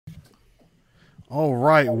All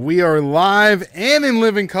right, we are live and in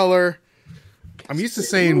living color. I'm used to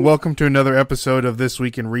saying welcome to another episode of This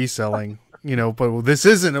Week in Reselling, but this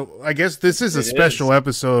isn't. I guess this is a special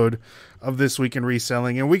episode of This Week in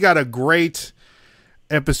Reselling, and we got a great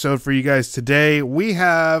episode for you guys today. We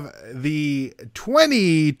have the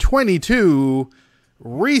 2022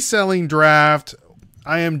 reselling draft.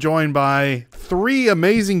 I am joined by three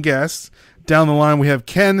amazing guests. Down the line, we have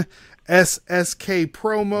Ken, SSK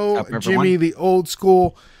Promo, Jimmy, the old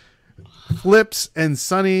school, Flips, and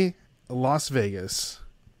Sunny, Las Vegas.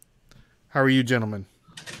 How are you, gentlemen?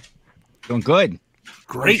 Doing good.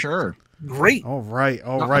 Great. For sure. Great. All right.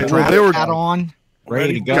 Well, they were hat on,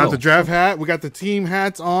 ready to go. Got the draft hat. We got the team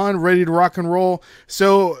hats on, ready to rock and roll.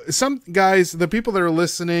 So some guys, the people that are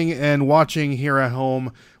listening and watching here at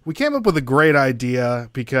home, we came up with a great idea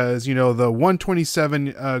because, the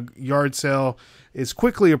 127 yard sale is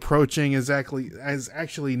quickly approaching, is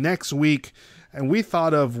actually next week. And we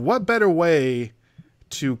thought of what better way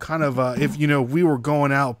to kind of, if we were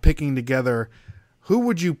going out picking together, who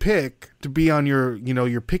would you pick to be on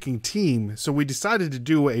your picking team? So we decided to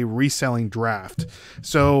do a reselling draft.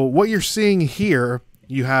 So what you're seeing here,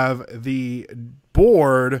 you have the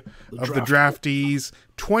board of the draftees,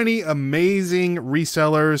 20 amazing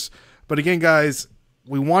resellers. But again, guys,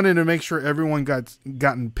 we wanted to make sure everyone gets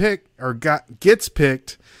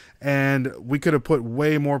picked, and we could have put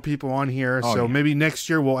way more people on here. Maybe next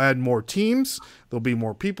year we'll add more teams. There'll be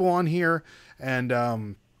more people on here, and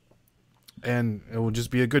it will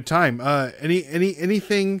just be a good time.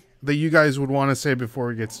 Anything that you guys would want to say before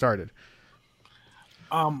we get started?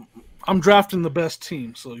 I'm drafting the best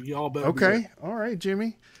team, so y'all better. Okay, all right,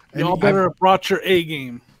 Jimmy. Y'all better have brought your A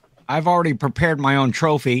game. I've already prepared my own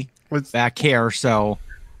trophy back here, so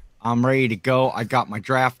I'm ready to go. I got my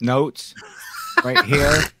draft notes right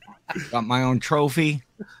here. Got my own trophy.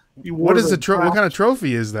 What is what kind of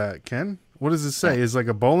trophy is that, Ken? What does it say? Is it like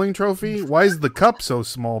a bowling trophy? Why is the cup so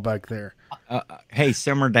small back there? Hey,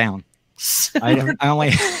 simmer down. I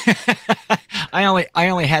only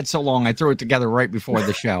had so long. I threw it together right before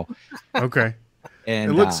the show. Okay.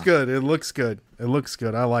 And it looks good. It looks good. I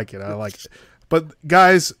like it. But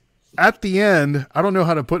guys, at the end, I don't know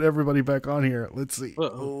how to put everybody back on here. Let's see.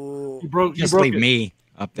 You Just broke leave it. Me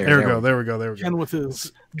up there. There we go. Ken with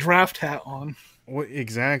his draft hat on.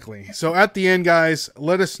 Exactly. So at the end, guys,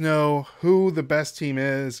 let us know who the best team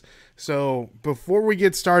is. So before we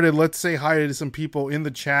get started, let's say hi to some people in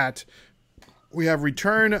the chat. We have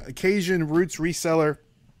Return Occasion Roots Reseller.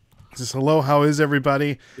 Says hello. How is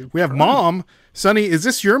everybody? We have Mom. Sonny, is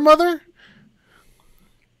this your mother?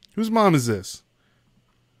 Whose mom is this?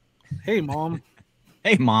 Hey, Mom.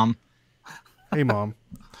 Hey, Mom. Hey, Mom.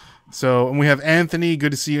 So, and we have Anthony.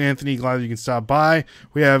 Good to see you, Anthony. Glad you can stop by.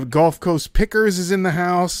 We have Gulf Coast Pickers is in the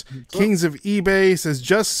house. Kings of eBay says,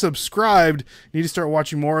 just subscribed. Need to start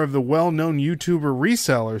watching more of the well-known YouTuber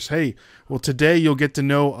resellers. Hey, well, today you'll get to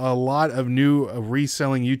know a lot of new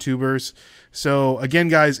reselling YouTubers. So, again,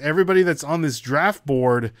 guys, everybody that's on this draft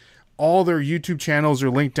board, all their YouTube channels are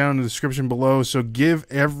linked down in the description below. So give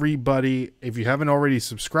everybody, if you haven't already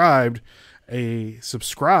subscribed, a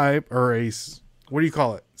subscribe or a... what do you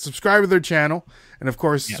call it? Subscribe to their channel. And, of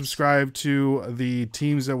course, subscribe to the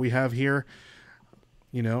teams that we have here.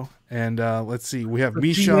 And let's see. We have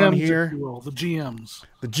Misha on here. The GMs.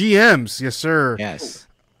 The GMs. Yes, sir. Yes.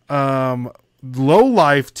 Low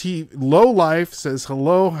Life says,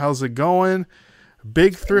 hello. How's it going?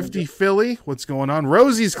 Big Thrifty Philly. What's going on?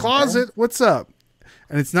 Rosie's Closet. What's up?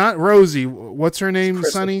 And it's not Rosie. What's her name,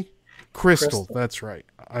 Sonny? Crystal. That's right.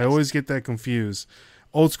 I always get that confused.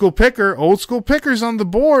 Old School Pickers on the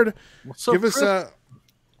board. What's up,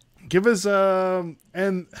 give us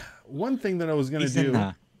and one thing that I was going to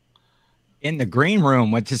do in the green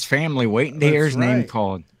room with his family waiting to hear his name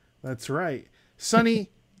called. That's right.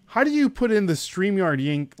 Sonny, how do you put in the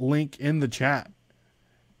StreamYard link in the chat?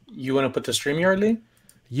 You want to put the StreamYard link?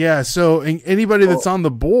 Yeah, so anybody that's on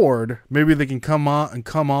the board, maybe they can come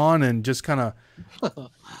on and just kind of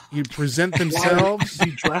you present themselves,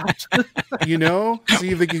 see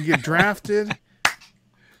if they can get drafted.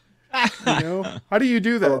 How do you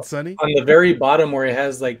do that, Sonny? On the very bottom where it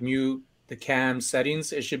has like mute the cam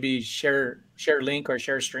settings, it should be share link or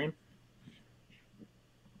share stream.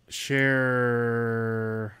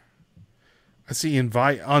 Share. I see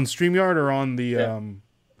invite on StreamYard or on the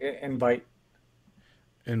invite.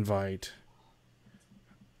 Invite.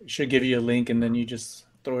 It should give you a link and then you just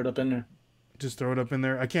throw it up in there. Just throw it up in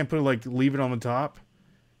there. I can't put it leave it on the top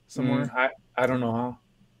somewhere. I don't know how.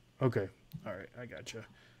 Okay. All right. I gotcha.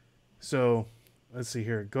 So let's see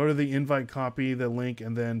here. Go to the invite, copy the link,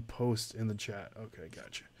 and then post in the chat. Okay.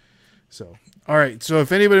 Gotcha. So, all right. So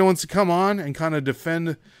if anybody wants to come on and kind of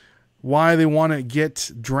defend why they want to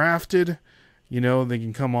get drafted, you know, they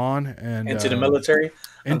can come on and into the military.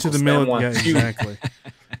 Into Uncle the Sam military. Yeah,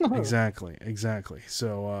 wants you. exactly.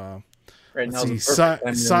 So, Right now, let's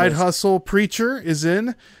see. Side hustle preacher is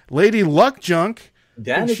in. Lady Luck Junk.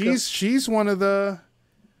 She's one of the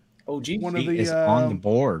OG. One of She the is on the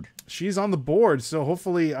board. She's on the board, so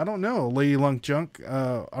hopefully, I don't know, Lady Luck Junk.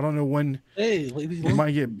 I don't know when Hey, lady. you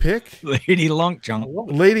might get picked. Lady Lunk Junk.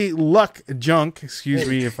 Lady Luck Junk. Excuse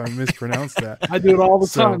me if I mispronounced that. I do it all the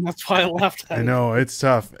So- time. That's why I laughed at I it. know it's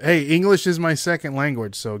tough. Hey, English is my second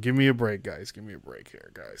language, so give me a break, guys. Give me a break here,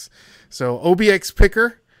 guys. So OBX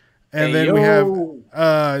picker, and then we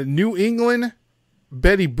have New England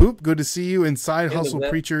Betty Boop. Good to see you. And Side Hustle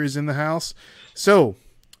Preacher is in the house. So,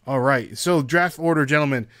 all right. So draft order,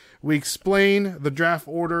 gentlemen. We explain the draft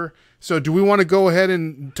order. So do we want to go ahead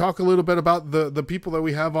and talk a little bit about the people that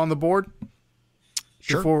we have on the board?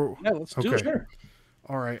 Sure. Yeah, let's do it. Sure.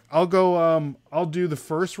 All right. I'll go. I'll do the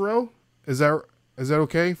first row. Is that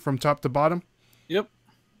okay from top to bottom? Yep.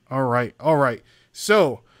 All right.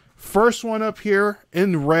 So first one up here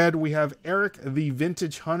in red, we have Eric the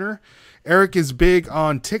Vintage Hunter. Eric is big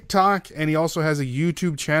on TikTok, and he also has a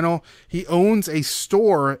YouTube channel. He owns a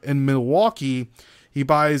store in Milwaukee. He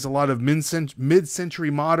buys a lot of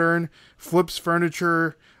mid-century modern, flips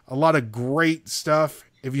furniture, a lot of great stuff.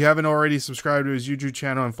 If you haven't already subscribed to his YouTube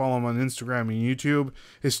channel and follow him on Instagram and YouTube,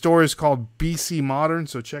 his store is called BC Modern,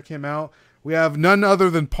 so check him out. We have none other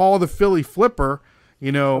than Paul the Philly Flipper.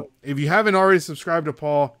 You know, if you haven't already subscribed to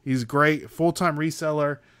Paul, he's great, full-time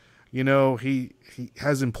reseller. You know, he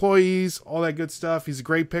has employees, all that good stuff. He's a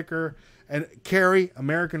great picker. And Carrie,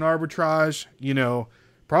 American Arbitrage, you know,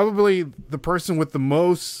 probably the person with the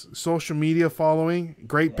most social media following,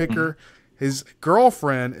 great picker. His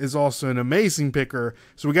girlfriend is also an amazing picker.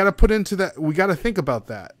 So we got to put into that. We got to think about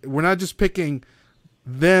that. We're not just picking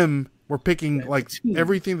them. We're picking like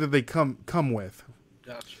everything that they come with.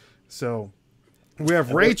 Gotcha. So we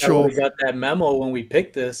have Rachel. We got that memo when we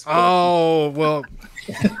picked this. Oh, well.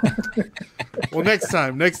 Well, next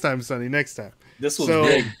time, Sonny, next time. This was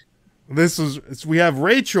big. We have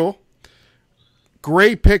Rachel,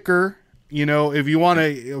 great picker. You know, if you want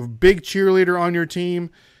a big cheerleader on your team,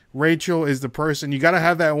 Rachel is the person. You got to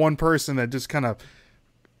have that one person that just kind of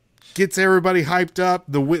gets everybody hyped up,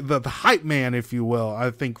 the hype man, if you will. I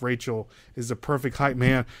think Rachel is the perfect hype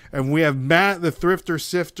man. And we have Matt, the thrifter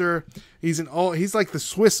sifter. He's like the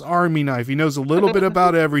Swiss Army knife. He knows a little bit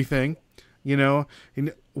about everything. You know,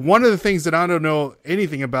 and one of the things that I don't know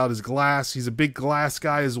anything about is glass. He's a big glass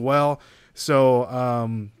guy as well. So,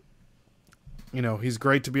 you know, he's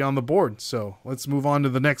great to be on the board. So let's move on to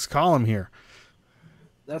the next column here.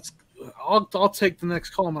 I'll take the next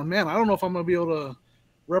column. Man, I don't know if I'm going to be able to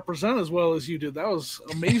represent as well as you did. That was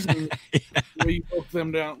amazing the way you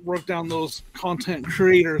broke down those content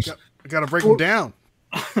creators. I got to break them down.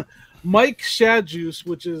 Mike Shadjuice,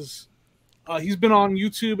 which is he's been on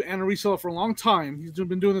YouTube and a reseller for a long time. He's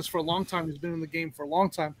been doing this for a long time. He's been in the game for a long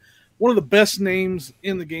time. One of the best names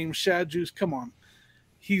in the game, Shadjuice. Come on.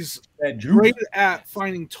 He's great at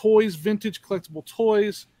finding toys, vintage collectible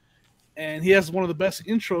toys. And he has one of the best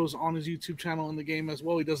intros on his YouTube channel in the game as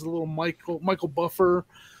well. He does a little Michael Buffer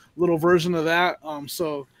little version of that.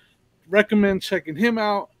 So recommend checking him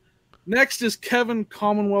out. Next is Kevin,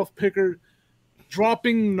 Commonwealth Picker,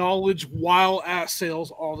 dropping knowledge while at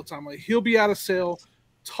sales all the time. Like he'll be at a sale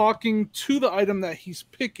talking to the item that he's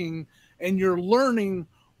picking, and you're learning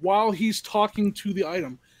while he's talking to the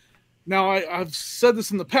item. Now, I've said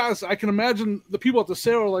this in the past. I can imagine the people at the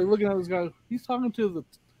sale are like looking at this guy. He's talking to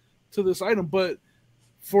this item, but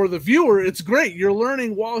for the viewer, it's great. You're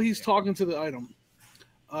learning while he's talking to the item.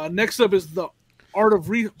 Next up is the art of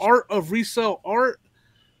resale art.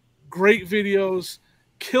 Great videos,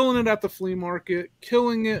 killing it at the flea market,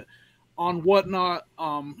 killing it on Whatnot.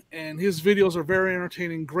 And his videos are very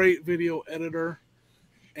entertaining. Great video editor,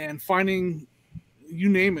 and finding, you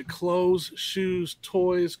name it, clothes, shoes,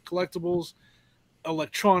 toys, collectibles,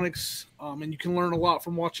 electronics. And you can learn a lot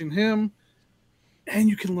from watching him. And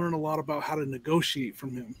you can learn a lot about how to negotiate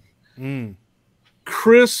from him.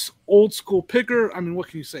 Chris, old school picker. I mean, what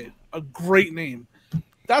can you say? A great name.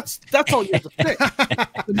 That's all you have to pick.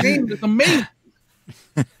 The name is amazing.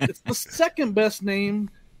 It's the second best name.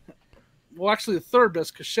 Well, actually, the third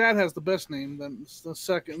best, because Shad has the best name. Then it's the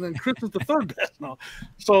second. And then Chris is the third best. No,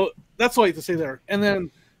 so that's all you have to say there. And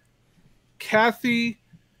then Kathy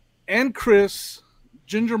and Chris,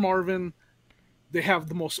 Ginger Marvin, they have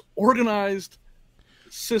the most organized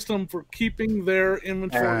system for keeping their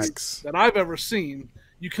inventory that I've ever seen.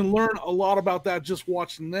 You can learn a lot about that just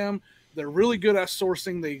watching them. They're really good at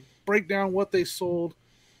sourcing. They break down what they sold.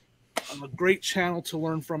 A great channel to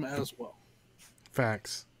learn from as well.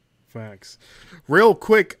 Facts. Real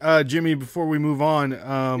quick, Jimmy, before we move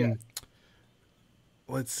on,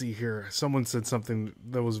 let's see here. Someone said something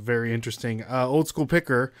that was very interesting. Old School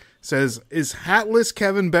Picker says, "Is hatless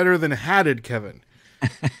Kevin better than hatted Kevin?"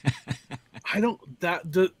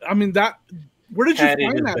 Where did you Hatted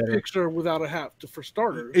find is that better. picture without a hat? For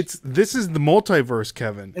starters, This is the multiverse,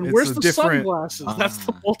 Kevin. and It's where's a the different, sunglasses? That's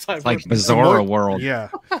the multiverse. It's like Bizarro World.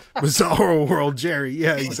 yeah, Bizarro World, Jerry.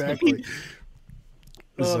 Yeah, exactly.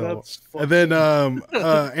 That's fun. And then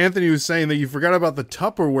Anthony was saying that you forgot about the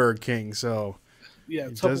Tupperware King. So Yeah,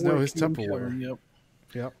 he does know his King Tupperware. Kevin, Yep.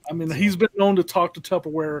 Yep. I mean, he's been known to talk to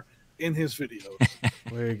Tupperware in his videos.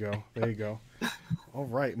 There you go. All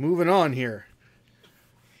right, moving on here.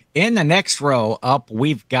 In the next row up,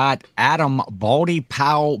 we've got Adam Baldy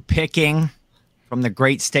Powell picking from the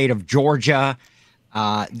great state of Georgia.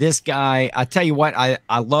 This guy, I tell you what,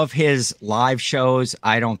 I love his live shows.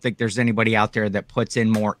 I don't think there's anybody out there that puts in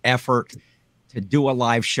more effort to do a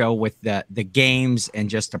live show with the games and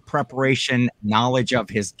just the preparation, knowledge of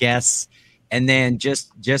his guests, and then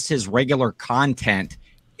just his regular content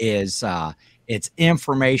is it's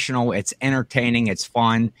informational, it's entertaining, it's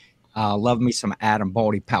fun. Love me some Adam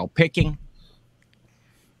Baldy Powell picking.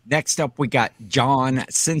 Next up, we got John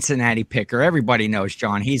Cincinnati Picker. Everybody knows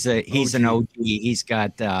John. He's an OG. He's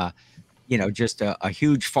got just a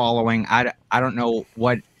huge following. I don't know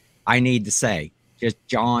what I need to say. Just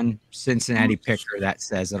John Cincinnati Picker. That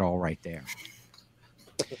says it all right there.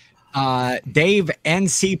 Dave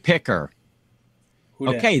NC Picker.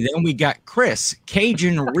 Okay, then we got Chris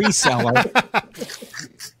Cajun Reseller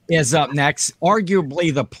is up next.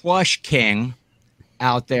 Arguably the plush king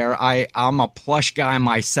out there. I'm a plush guy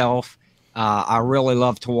myself. I really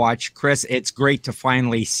love to watch Chris. It's great to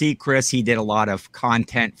finally see Chris. He did a lot of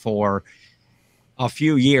content for a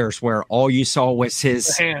few years where all you saw was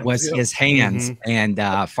his hands, and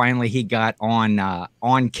finally he got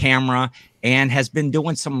on camera and has been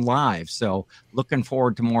doing some lives. So looking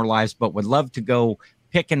forward to more lives, but would love to go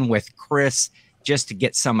picking with Chris just to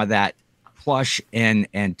get some of that plush and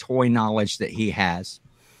toy knowledge that he has.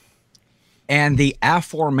 And the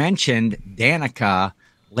aforementioned Danica,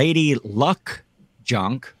 Lady Luck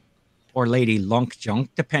Junk, or Lady Lunk Junk,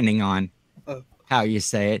 depending on how you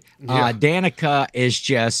say it. Danica is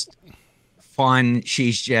just fun.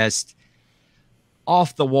 She's just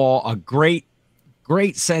off the wall. A great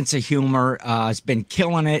sense of humor. Has been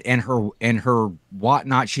killing it in her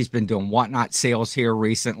whatnot. She's been doing whatnot sales here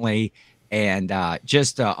recently, and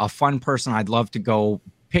just a fun person. I'd love to go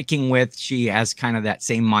picking with. She has kind of that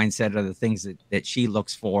same mindset of the things that she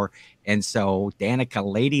looks for, and so Danica,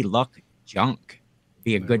 Lady Luck Junk,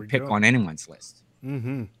 be a good pick on anyone's list.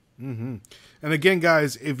 And again,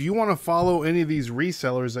 guys, if you want to follow any of these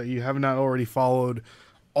resellers that you have not already followed,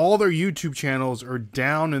 all their YouTube channels are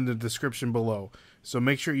down in the description below. So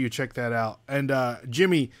make sure you check that out. And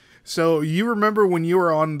Jimmy, so you remember when you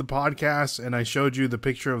were on the podcast and I showed you the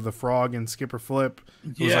picture of the frog in Skipper Flip?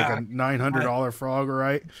 It was like a $900 frog,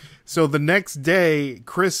 right? So the next day,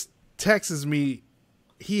 Chris texts me,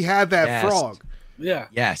 he had that frog. Yeah.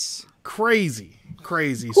 Yes. Crazy.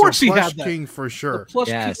 Of course so he Plush had that. King for sure. Plush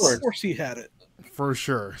King, of course he had it. For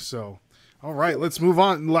sure. So, all right, let's move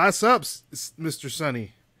on. Last up, Mr.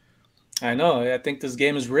 Sonny. I know. I think this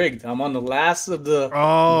game is rigged. I'm on the last of the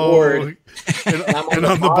board. And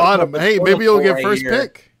on the bottom. Hey, maybe you'll get first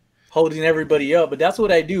pick. Holding everybody up. But that's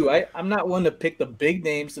what I do. I'm not one to pick the big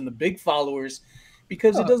names and the big followers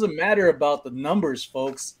because it doesn't matter about the numbers,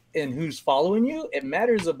 folks, and who's following you. It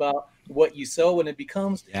matters about what you sell when it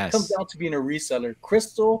comes down to being a reseller.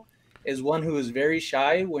 Crystal is one who is very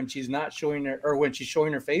shy when she's not showing her, or when she's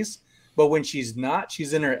showing her face. But when she's not,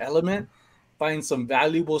 she's in her element. Find some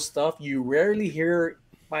valuable stuff. You rarely hear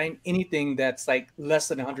find anything that's like less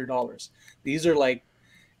than $100. These are like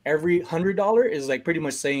every $100 is like pretty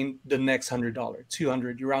much saying the next $100,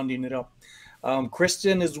 $200. You're rounding it up.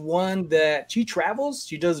 Kristen is one that she travels.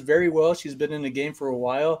 She does very well. She's been in the game for a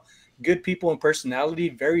while. Good people and personality.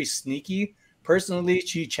 Very sneaky. Personally,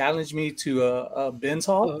 she challenged me to a Ben's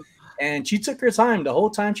haul, and she took her time. The whole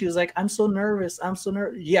time she was like, "I'm so nervous. I'm so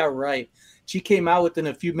nervous." Yeah, right. She came out within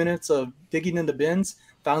a few minutes of digging in the bins,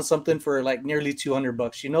 found something for like nearly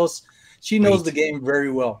 $200. She knows the game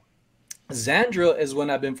very well. Zandra is one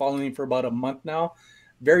I've been following for about a month now.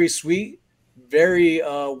 Very sweet, very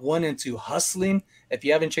one into hustling. If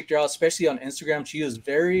you haven't checked her out, especially on Instagram, she is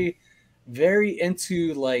very, very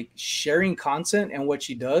into like sharing content and what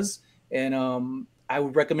she does. And I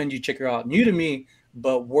would recommend you check her out. New to me,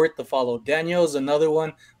 but worth the follow. Danielle's another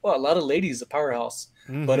one. Well, a lot of ladies, a powerhouse.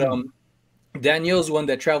 But Danielle's one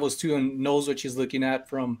that travels to and knows what she's looking at,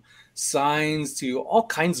 from signs to all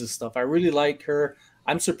kinds of stuff. I really like her.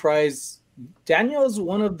 I'm surprised. Danielle's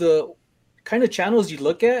one of the kind of channels you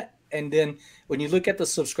look at, and then when you look at the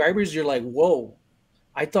subscribers, you're like, whoa,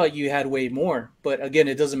 I thought you had way more. But again,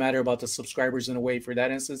 it doesn't matter about the subscribers in a way for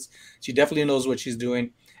that instance. She definitely knows what she's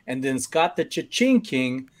doing. And then Scott the Cha-Ching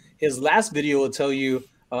King, his last video will tell you,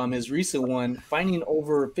 his recent one, finding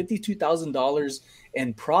over $52,000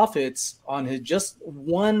 in profits on his just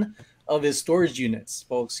one of his storage units,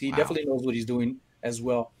 folks. He definitely knows what he's doing as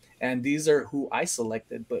well. And these are who I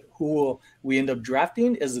selected, but who we end up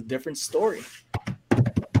drafting is a different story.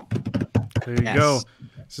 There you go.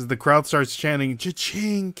 This is the crowd starts chanting,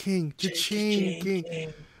 Cha-Ching King, Cha-Ching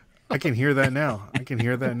King. I can hear that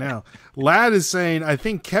now. Lad is saying, I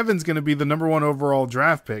think Kevin's going to be the #1 overall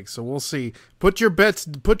draft pick. So we'll see. Put your bets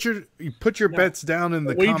down in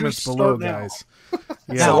the comments below, guys.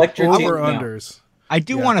 Yeah, over unders. I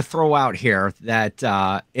do want to throw out here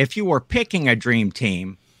that if you were picking a dream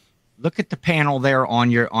team, look at the panel there on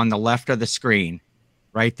the left of the screen,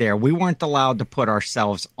 right there. We weren't allowed to put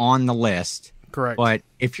ourselves on the list. Correct. But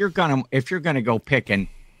if you're gonna go picking,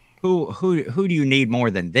 who do you need more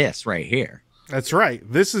than this right here? That's right.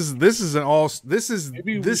 This is the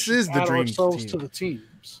dream team. To the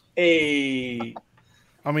teams.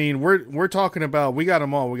 I mean, we're talking about, we got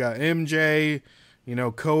them all. We got MJ,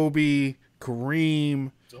 Kobe,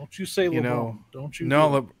 Kareem. Don't you say LeBron. Don't you?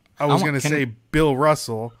 No, I was going to say Bill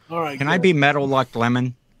Russell. All right. Can I be Metal Luck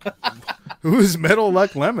Lemon? Who's Metal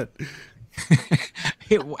Luck Lemon?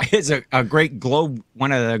 It is a great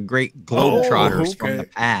one of the great globetrotters from the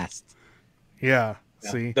past. Yeah.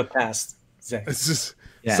 See, the past. Exactly. It's just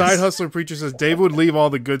Side Hustler Preacher says Dave would leave all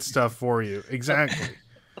the good stuff for you. Exactly.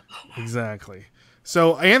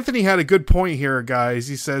 So Anthony had a good point here, guys.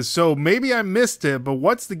 He says, so maybe I missed it, but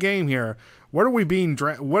what's the game here? What are we being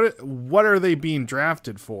what are they being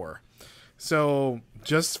drafted for? So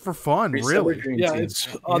just for fun, really. Yeah, it's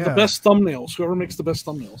the best thumbnails. Whoever makes the best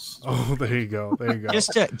thumbnails. Oh, there you go.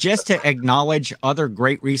 Just to acknowledge other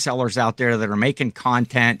great resellers out there that are making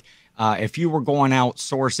content. If you were going out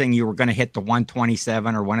sourcing, you were going to hit the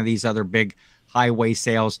 127 or one of these other big highway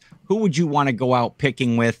sales. Who would you want to go out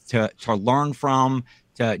picking with to learn from,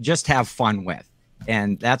 to just have fun with?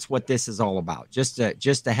 And that's what this is all about. Just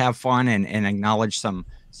to have fun and acknowledge some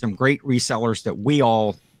great resellers that we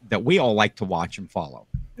all like to watch and follow.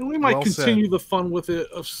 And we might continue the fun with it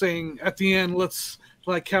of saying at the end, let's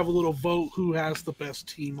have a little vote who has the best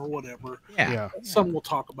team or whatever. Yeah. Some we'll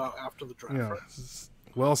talk about after the draft. Yeah.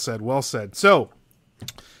 Well said. So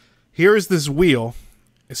here's this wheel.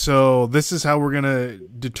 So this is how we're going to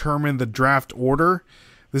determine the draft order.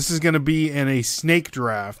 This is going to be in a snake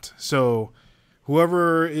draft. So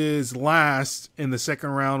whoever is last in the second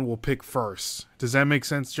round will pick first. Does that make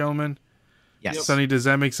sense, gentlemen? Yes. Sonny, does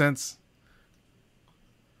that make sense?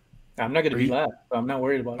 I'm not going to be last, so I'm not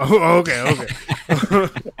worried about it. Oh, okay.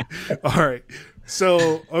 All right.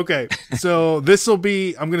 So this will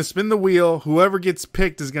be, I'm going to spin the wheel. Whoever gets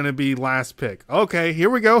picked is going to be last pick. Okay, here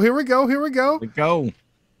we go.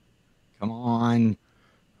 Come on.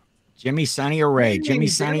 Jimmy, Sonny, or Ray? Jimmy,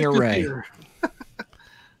 Sonny, or Ray?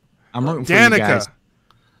 I'm rooting for Danica. you guys.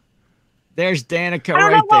 There's Danica I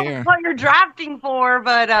right don't know there. what you're drafting for,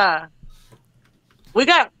 but we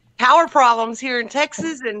got power problems here in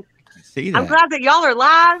Texas, and See that? I'm glad that y'all are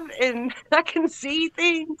live and I can see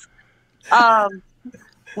things.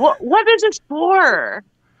 What is this for?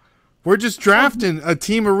 We're just drafting a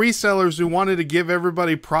team of resellers who wanted to give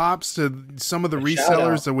everybody props to some of the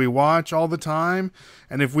resellers that we watch all the time.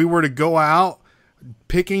 And if we were to go out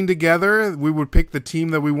picking together, we would pick the team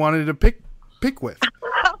that we wanted to pick with.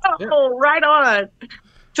 Oh, right on.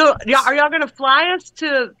 So, are y'all going to fly us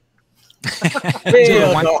to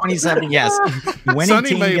 127? Yes. The winning Sonny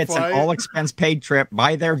team may gets fly. an all expense paid trip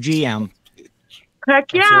by their GM.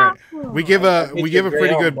 heck yeah? Right. We give a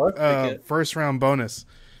pretty good first round bonus.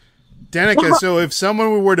 Danica, so if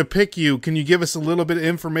someone were to pick you, can you give us a little bit of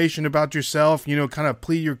information about yourself? Kind of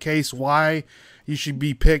plead your case why you should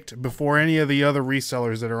be picked before any of the other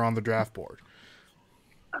resellers that are on the draft board.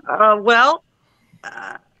 I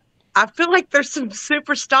feel like there's some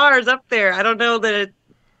superstars up there. I don't know that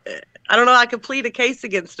I could plead a case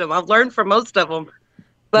against them. I've learned from most of them.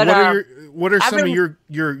 But what are some of your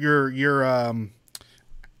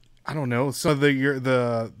I don't know, some of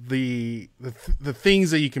the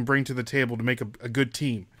things that you can bring to the table to make a good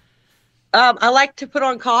team? I like to put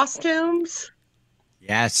on costumes.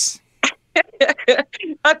 Yes.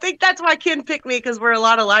 I think that's why Ken picked me, because we're a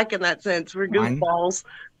lot alike in that sense. We're goofballs.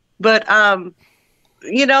 But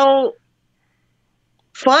you know,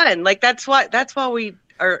 fun. Like that's why we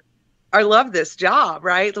are love this job,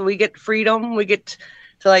 right? So we get freedom, we get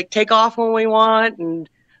to like take off when we want, and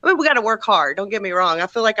I mean we got to work hard. Don't get me wrong. I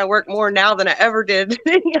feel like I work more now than I ever did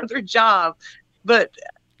any other job. But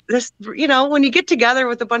this, you know, when you get together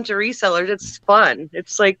with a bunch of resellers, it's fun.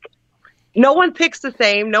 It's like no one picks the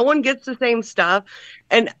same, no one gets the same stuff.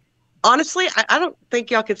 And honestly, I don't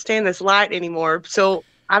think y'all could stand this light anymore. So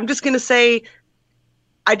I'm just gonna say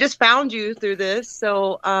I just found you through this.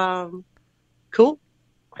 So cool.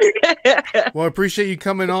 Well, I appreciate you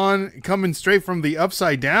coming straight from the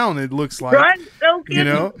upside down, it looks like. Right? No kidding. You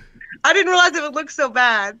know? I didn't realize it would look so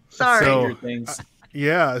bad. Sorry. So,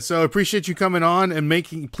 yeah, so I appreciate you coming on and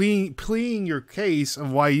pleading your case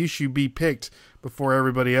of why you should be picked before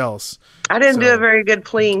everybody else. I didn't do a very good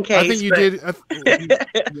pleading case. I think you did.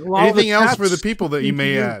 Anything else for the people that you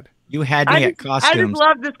may add? You had me at costumes. I just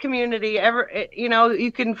love this community. You know, you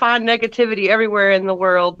can find negativity everywhere in the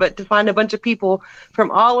world, but to find a bunch of people from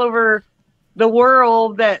all over the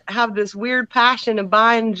world that have this weird passion of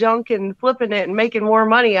buying junk and flipping it and making more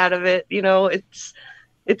money out of it, you know, it's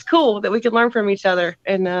cool that we can learn from each other.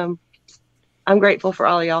 And I'm grateful for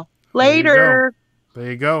all of y'all. Later.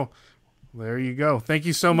 There you go. There you go. Thank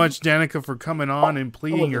you so much, Danica, for coming on and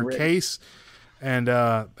pleading your case. And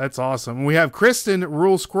that's awesome. We have Kristen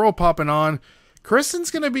Rule Squirrel popping on. Kristen's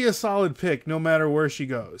going to be a solid pick no matter where she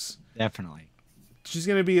goes. Definitely. She's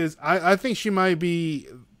going to be I think she might be,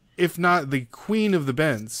 if not the queen of the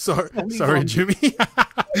bends. Sorry, Jimmy.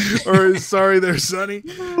 Or sorry there, Sonny.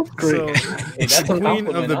 Great. So, Hey, queen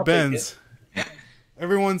of the bends.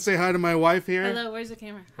 Everyone say hi to my wife here. Hello, where's the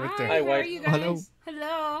camera? Right Hi, there. how Hi, are wife. you guys?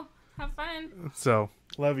 Hello. Have fun. So,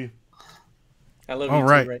 love you. I love All you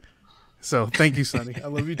right. too, right? So thank you, Sonny. I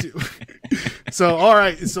love you too. So, all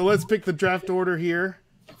right. So let's pick the draft order here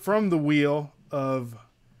from the wheel of,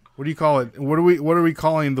 what do you call it? What are we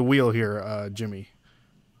calling the wheel here, Jimmy?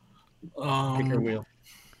 Pick your wheel.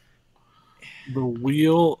 The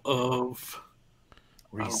wheel of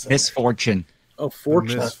Misfortune.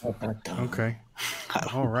 fortune. Okay.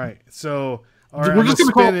 All right. So, all We're right. just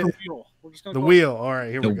gonna call it the wheel. We're just gonna The call wheel. All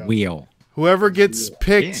right. Here The we go. wheel. Whoever gets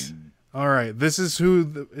picked. Yeah. All right. This is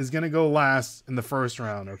who is going to go last in the first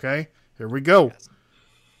round. Okay. Here we go.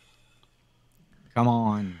 Come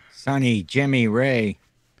on. Sonny, Jimmy, Ray.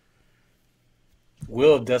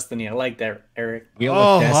 Wheel of Destiny. I like that, Eric. Wheel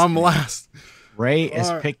Oh, of Destiny. I'm last. Ray is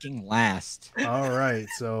All right. picking last. All right.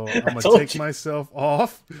 So I'm going to told take you. myself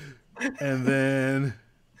off, and then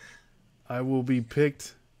I will be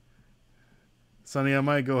picked. Sonny, I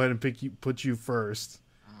might go ahead and put you first.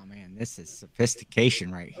 Oh, man. This is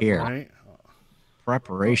sophistication right here. All right.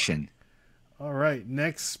 Preparation. All right.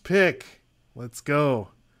 Next pick. Let's go.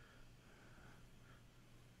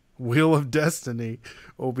 Wheel of Destiny.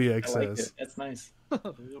 OBX I like says. it. That's nice.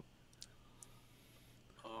 All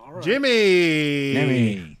right. Jimmy.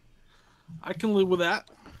 Jimmy. I can live with that.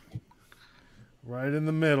 Right in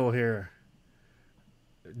the middle here.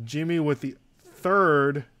 Jimmy with the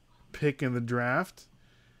third pick in the draft.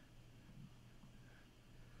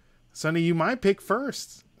 Sonny, you might pick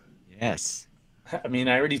first. Yes. I mean,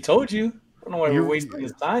 I already told you. I don't know why we're wasting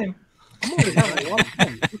this time. I'm already having a lot of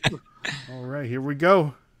fun. All right, here we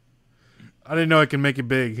go. I didn't know I can make it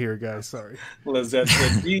big here, guys. Sorry. Lizette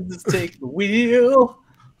said, Jesus, take the wheel.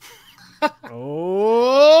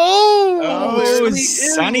 Oh,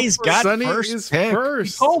 Sonny's got Sonny first is pick. He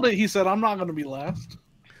first. called it. He said, "I'm not going to be last."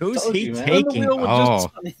 Who's Told he you, man. On the taking? wheel with Oh, just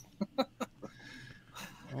Sonny.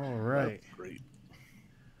 All right. That's great.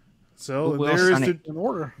 So Will there is Sonny- In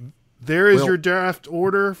order. There is Will. your draft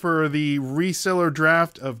order for the reseller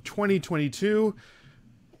draft of 2022.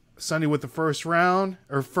 Sonny with the first round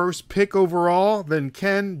or first pick overall, then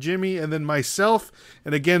Ken, Jimmy, and then myself.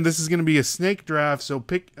 And again, this is going to be a snake draft, so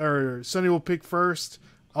Sonny will pick first,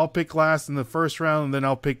 I'll pick last in the first round, and then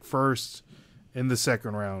I'll pick first in the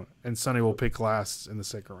second round, and Sonny will pick last in the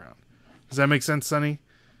second round. Does that make sense, Sonny?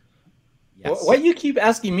 yes. Why you keep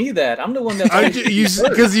asking me that? I'm the one that's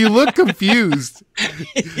Because you look confused.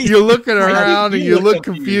 You're looking around and you look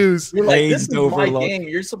confused. You're like, this Glazed is over my look. game.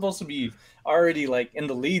 You're supposed to be already like in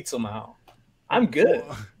the lead somehow. I'm good.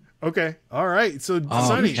 Okay. All right. So,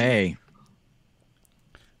 Sonny, Okay.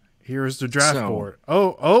 here's the draft So- board.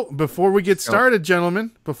 Oh, before we get started,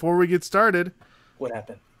 gentlemen, What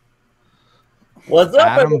happened? What's up,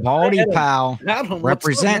 Adam everybody? Baldy Pal Adam, what's up,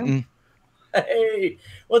 representing. Hey,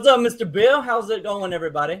 what's up, Mr. Bill? How's it going,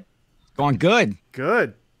 everybody? Going good.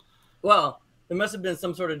 good. Well, there must have been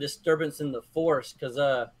some sort of disturbance in the force because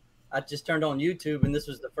I just turned on YouTube, and this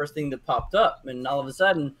was the first thing that popped up. And all of a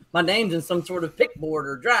sudden, my name's in some sort of pick board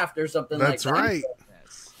or draft or something like that. That's right.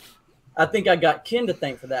 I think I got Ken to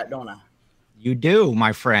thank for that, don't I? You do,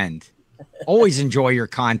 my friend. Always enjoy your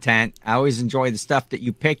content. I always enjoy the stuff that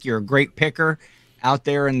you pick. You're a great picker out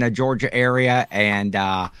there in the Georgia area and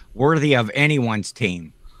worthy of anyone's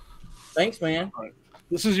team. Thanks, man.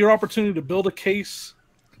 This is your opportunity to build a case.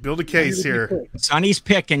 Build a case here. Sonny's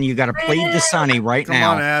picking. You got to plead to Sonny right Come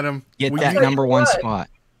now. on, Adam. Get Will that you- number one spot.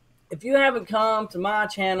 If you haven't come to my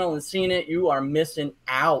channel and seen it, you are missing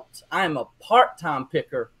out. I am a part-time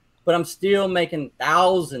picker, but I'm still making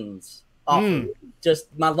thousands off of just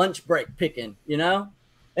my lunch break picking, you know?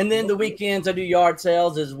 And then the weekends I do yard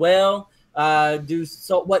sales as well. Do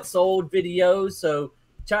what sold videos. So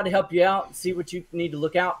try to help you out and see what you need to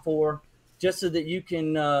look out for just so that you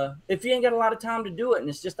can, if you ain't got a lot of time to do it and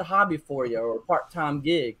it's just a hobby for you or a part-time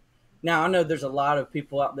gig. Now, I know there's a lot of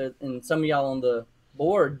people out there and some of y'all on the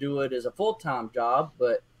board do it as a full-time job,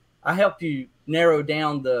 but I help you narrow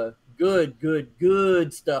down the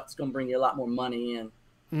good stuff that's going to bring you a lot more money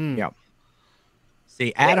in. Yep.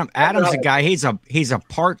 See, Adam's a guy. He's a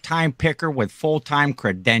part-time picker with full-time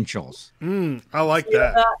credentials. I like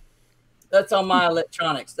that. That's on my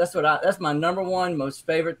electronics. That's my number one most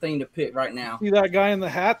favorite thing to pick right now. See that guy in the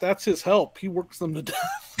hat? That's his help. He works them to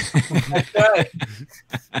death. That's right.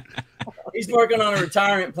 He's working on a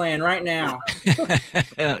retirement plan right now.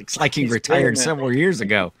 Looks like he retired several years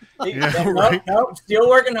ago. Nope, still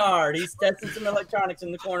working hard. He's testing some electronics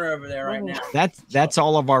in the corner over there right now. That's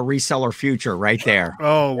all of our reseller future right there.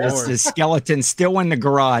 Oh, That's Lord. the skeleton still in the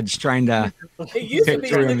garage trying to It used to pick be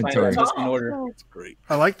through really inventory. top. in order. That's great.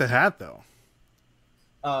 I like the hat, though.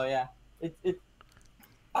 Oh yeah,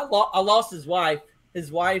 I lost his wife. His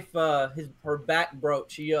wife, her back broke.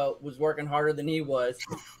 She was working harder than he was.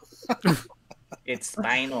 It's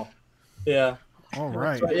spinal. Yeah. All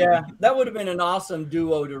right. But yeah, that would have been an awesome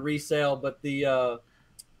duo to resell. But the,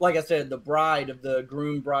 like I said, the bride of the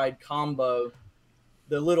groom bride combo,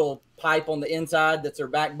 the little pipe on the inside that's her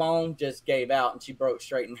backbone just gave out and she broke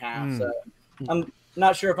straight in half. So I'm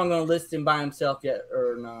not sure if I'm going to list him by himself yet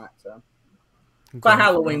or not. So by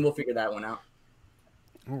Halloween, we'll figure that one out.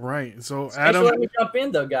 All right. So, Thanks for Adam, letting me jump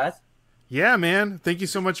in, though, guys. yeah, man. Thank you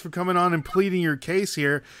so much for coming on and pleading your case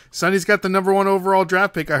here. Sonny's got the number one overall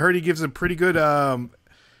draft pick. I heard he gives a pretty good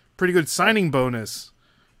signing bonus.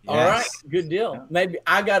 All right, good deal. Maybe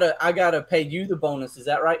I gotta pay you the bonus. Is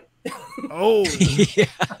that right? Oh, Yeah.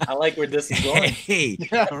 I like where this is going. Hey.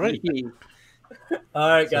 Yeah, right. All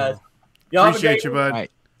right, guys. Y'all have a appreciate great you, All bud.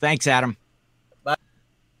 right. Thanks, Adam.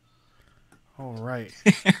 All right.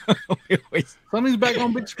 Sonny's back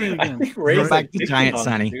on big screen again. Go back to Giant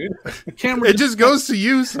Sonny. Dude. The camera It just goes to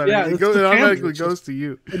you, Sonny. Yeah, it it's the camera. automatically It's just- goes to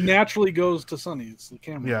you. it naturally goes to Sonny. It's the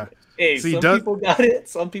camera. Yeah. Hey, See, some Doug- people got it,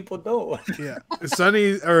 some people don't. Yeah.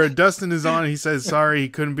 Sonny or Dustin is on. He says sorry he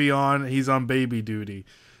couldn't be on. He's on baby duty.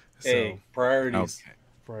 So Hey, priorities. Okay.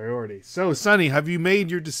 priority. So, Sonny, have you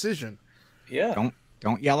made your decision? Yeah.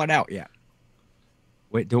 Don't yell it out yet.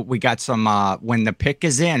 We got some when the pick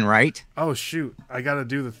is in, right? Oh shoot, I got to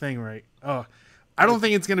do the thing right. Oh, I don't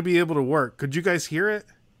think it's going to be able to work. Could you guys hear it?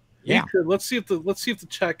 Yeah. Good. Let's see if the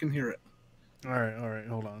chat can hear it. All right,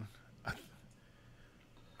 hold on.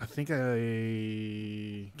 I think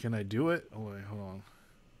can I do it? Oh wait, hold on.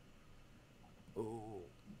 Oh,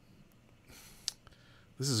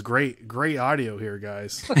 this is great audio here,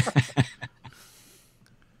 guys.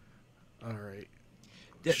 All right.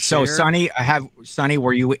 So, Share. Sonny,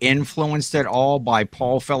 were you influenced at all by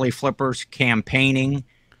Paul Philly Flipper's campaigning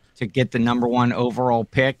to get the number one overall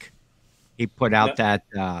pick? He put out that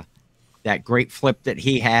great flip that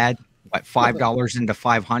he had, what, $5 into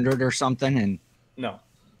 500 or something, and No.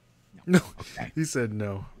 No, Okay. he said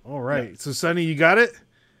no. All right, so Sonny, you got it.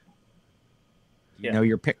 you Yeah. know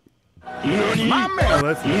your pick. Oh,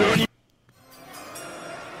 that's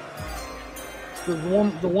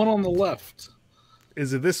The one on the left.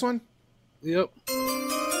 Is it this one? Yep.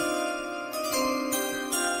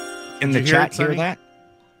 In Did the you hear chat, it, hear Sonny? that?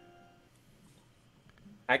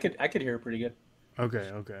 I could hear it pretty good. Okay.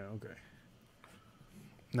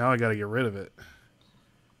 Now I got to get rid of it.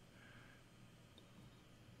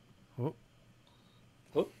 Oh,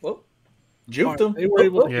 Whoop. Juked him. They were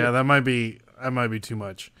able to- yeah, that might be too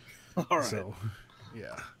much. All right. So,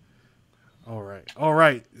 yeah. All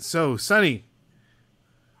right. So, Sonny.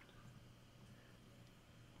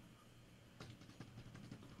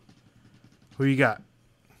 Who you got?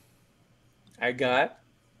 I got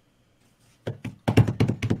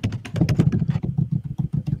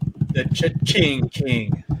the Cha-Ching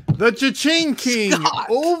King. The Cha-Ching King. Scott.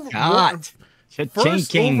 Oh, Scott. Chain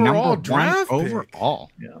King overall number draft one pick. overall.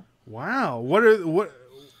 Yeah. Wow.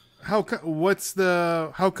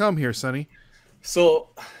 How come here, Sonny? So,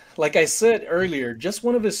 like I said earlier, just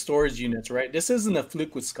one of his storage units, right? This isn't a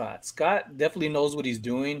fluke with Scott. Scott definitely knows what he's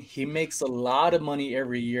doing. He makes a lot of money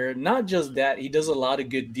every year. Not just that, he does a lot of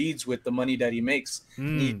good deeds with the money that he makes.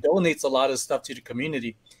 He donates a lot of stuff to the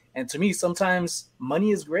community. And to me, sometimes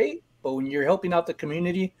money is great, but when you're helping out the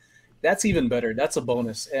community, that's even better. That's a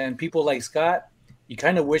bonus. And people like Scott, you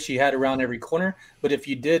kind of wish he had around every corner, but if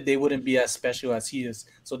you did, they wouldn't be as special as he is.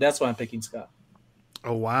 So that's why I'm picking Scott.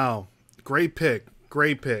 Oh, wow. Great pick.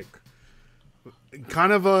 Great pick.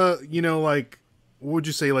 Kind of a, like, what would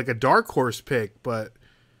you say, like a dark horse pick, but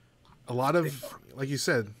a lot of, like you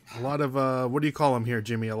said, a lot of, what do you call them here,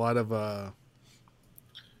 Jimmy? A lot of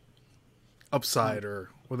upside, or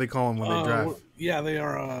what do they call them when they draft? Yeah, they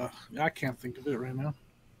are. I can't think of it right now.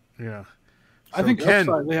 Yeah. I think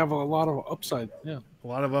upside, they have a lot of upside. Yeah. A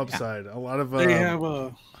lot of upside. A lot of, they have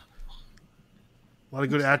a lot of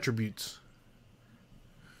good attributes.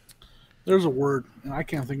 There's a word, and I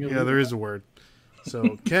can't think of it. Yeah, there is a word.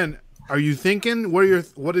 So, Ken, are you thinking?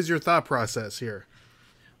 What is your thought process here?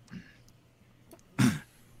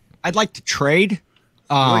 I'd like to trade.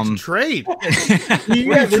 Like to trade. What are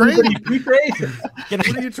Yeah, you trading? What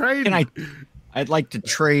What are you trading? I'd like to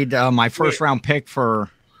trade my first round pick for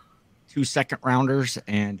 2 second rounders,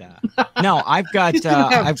 and no, I've got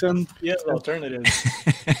alternatives.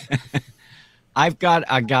 I've got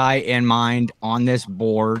a guy in mind on this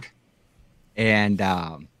board, and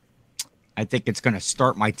I think it's going to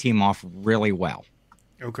start my team off really well.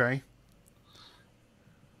 Okay,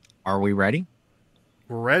 are we ready?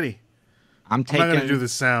 We're ready. I'm not going to do the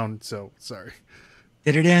sound, so sorry.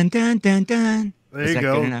 Dun, dun, dun, dun. There you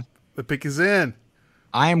go. The pick is in.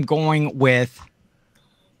 I am going with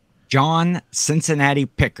John Cincinnati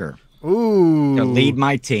Picker to lead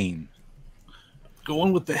my team.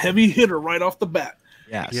 Going with the heavy hitter right off the bat.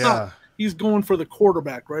 Yes. Yeah. He's going for the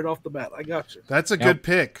quarterback right off the bat. I got you. That's a good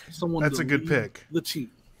pick. Someone That's a good pick. The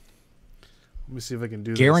team. Let me see if I can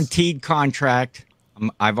do Guaranteed contract.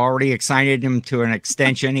 I've already assigned him to an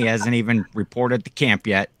extension. He hasn't even reported to camp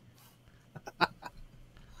yet.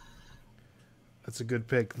 That's a good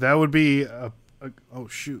pick. That would be that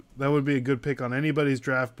would be a good pick on anybody's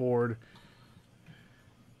draft board.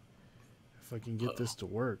 If I can get this to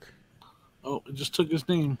work. Oh, it just took his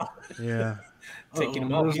name. Yeah. Taking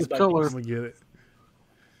him out. He's the color. I'm gonna get it.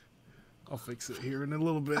 I'll fix it here in a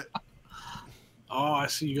little bit. Oh, I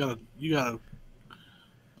see. You gotta.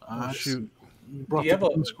 Oh, shoot. Do you have a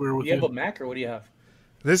Mac, or what do you have?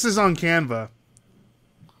 This is on Canva.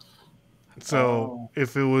 So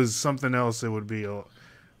if it was something else, it would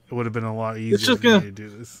have been a lot easier for me to do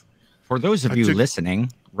this. For those of you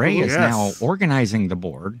listening, Ray is now organizing the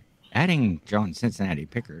board, adding John Cincinnati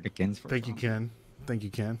Picker to Ken's first. Thank you,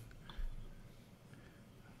 Ken.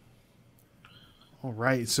 All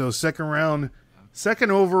right, so second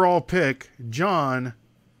overall pick, John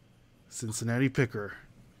Cincinnati Picker.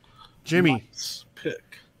 Jimmy. Nice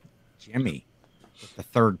pick. Jimmy with the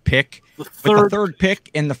third pick. The third pick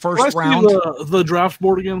in the first round. The draft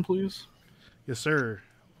board again, please. Yes, sir.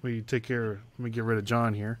 We take care. Let me get rid of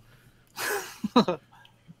John here. I'm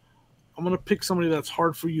gonna pick somebody that's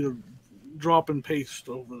hard for you to drop and paste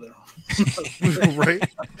over there. Right.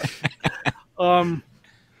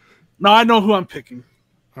 Now I know who I'm picking.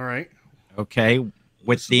 All right. Okay.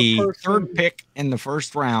 With the third pick in the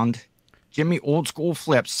first round, Jimmy Old School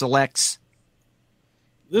Flips selects.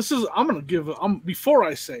 Before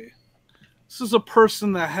I say, this is a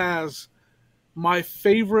person that has my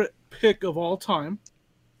favorite pick of all time.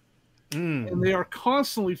 And they are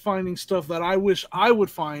constantly finding stuff that I wish I would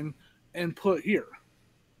find and put here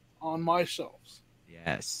on my shelves.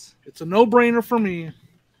 Yes. It's a no-brainer for me.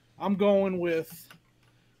 I'm going with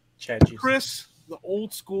Chris, the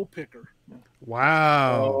Old School Picker.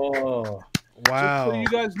 Wow. Oh. Wow. So you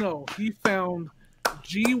guys know, he found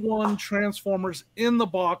G1 Transformers in the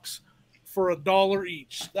box for $1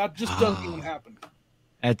 each. That just doesn't even happen.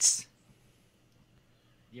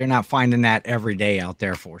 You're not finding that every day out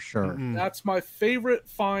there for sure. That's my favorite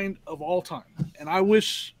find of all time. And I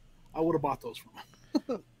wish I would have bought those from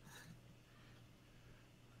him.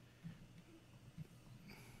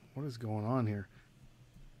 What is going on here?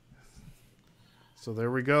 So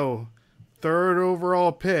there we go. Third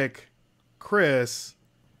overall pick, Chris.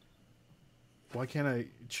 Why can't I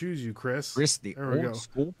choose you, Chris? Chris, the Old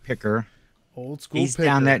School Picker. Old School He's Picker.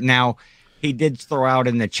 down that now. He did throw out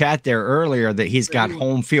in the chat there earlier that he's got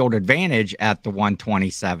home field advantage at the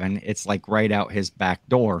 127. It's like right out his back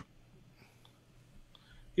door.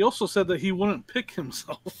 He also said that he wouldn't pick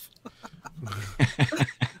himself.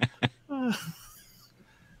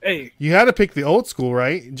 Hey, You had to pick the old school,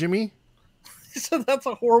 right, Jimmy? he said that's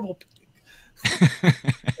a horrible pick.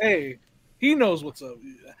 Hey, he knows what's up.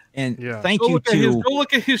 And Yeah. thank you to Go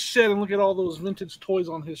look at his shed and look at all those vintage toys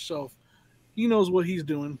on his shelf. He knows what he's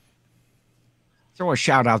doing. throw a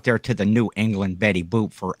shout out there to the New England Betty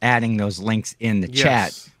Boop for adding those links in the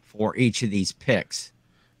chat for each of these picks.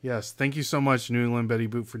 Yes, thank you so much, New England Betty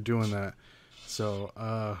Boop, for doing that. So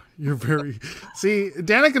you're very see,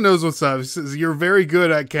 Danica knows what's up. He says you're very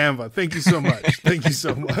good at Canva. Thank you so much. Thank you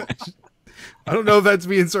so much. I don't know if that's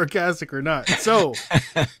being sarcastic or not. So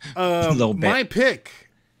little bit. my pick,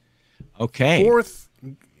 Okay. fourth.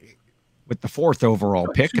 With the fourth overall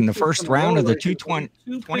pick in the first round of the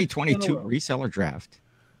 2022 2022 reseller draft.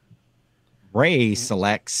 Ray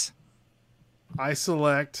selects I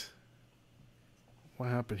select. What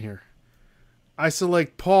happened here? I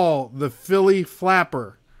select Paul, the Philly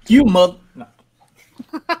Flapper. You mother. No.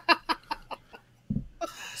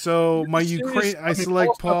 So my Ukraine. I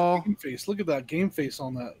select Paul. Game face. Look at that game face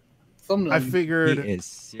on that thumbnail. I he figured, is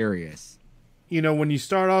serious. you know, when you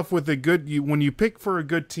start off with a good, when you pick for a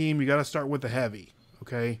good team, you got to start with a heavy.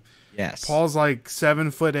 Okay. Yes. Paul's like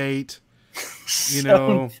 7'8". You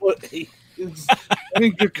 7'8". I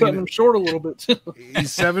think you're cutting him short a little bit too. He's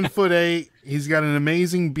 7'8". He's got an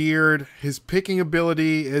amazing beard. His picking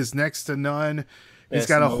ability is next to none. He's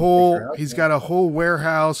got a whole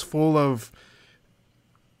warehouse full of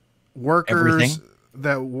workers Everything.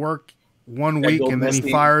 that work 1 That week go and then he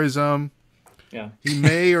missing. fires them. Yeah. He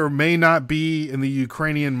may or may not be in the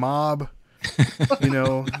Ukrainian mob, you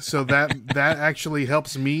know, so that actually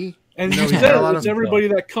helps me. And You know, you he's said got a lot it's of- everybody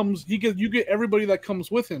that comes. You get everybody that comes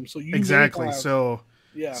with him. So you may Exactly. have- So,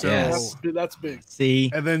 yeah, Yes. that's big. See,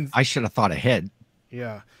 and then I should have thought ahead.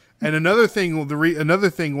 yeah. And another thing,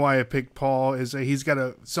 another thing why I picked Paul is that he's got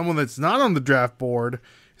someone that's not on the draft board.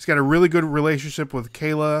 He's got a really good relationship with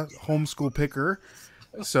Kayla, homeschool picker.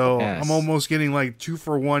 So Yes. I'm almost getting like 2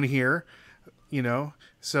 for 1 here, you know.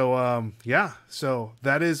 So yeah. So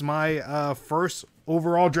that is my first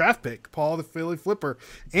overall draft pick, Paul the Philly Flipper,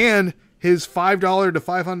 and his $5 to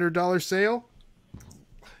 $500 sale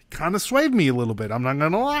kind of swayed me a little bit. I'm not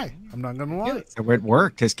gonna lie. So it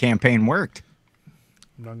worked. His campaign worked.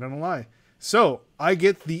 I'm not gonna lie. So I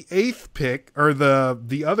get the 8th pick or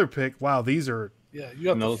the other pick. Wow, these are Yeah, you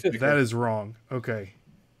got No, the fifth. that is wrong. Okay,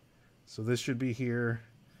 so this should be here.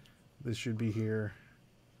 This should be here.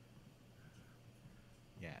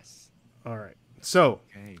 Yes. All right. So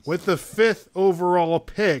Okay. with the 5th overall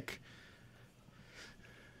pick,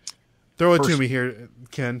 throw it to First- me here,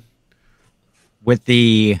 Ken. With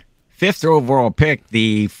the 5th overall pick,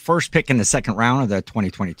 the first pick in the second round of the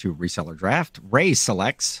 2022 reseller draft, Ray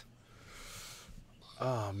selects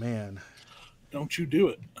Oh man, Don't you do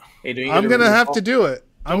it? Hey, do you I'm get a gonna have recall? to do it.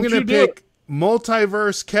 I'm Don't gonna you do pick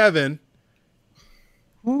Multiverse Kevin.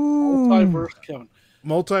 Multiverse Kevin.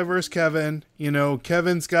 Multiverse Kevin. You know,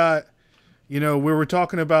 Kevin's got, you know, we were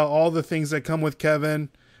talking about all the things that come with Kevin.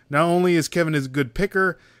 Not only is Kevin a good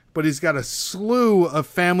picker, but he's got a slew of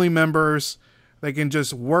family members that can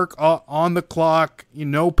just work on the clock,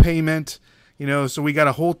 no payment, you know, so we got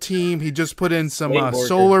a whole team. He just put in some Wait, Morgan.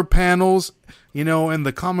 solar panels, you know, in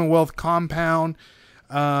the Commonwealth compound.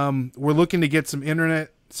 We're looking to get some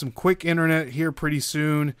internet, some quick internet here pretty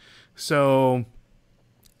soon. So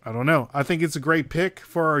I don't know. I think it's a great pick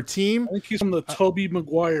for our team. I think he's from the Toby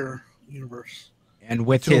Maguire universe. and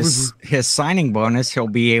with his signing bonus, he'll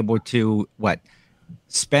be able to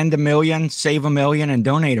spend $1 million, save $1 million, and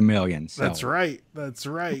donate $1 million. So That's right. That's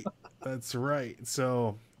right. That's right.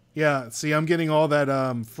 So, yeah. See, I'm getting all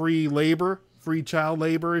that free labor, free child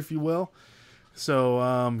labor, if you will. So,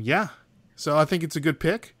 yeah. So I think it's a good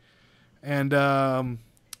pick. And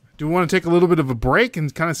do we want to take a little bit of a break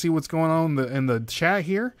and kind of see what's going on in the chat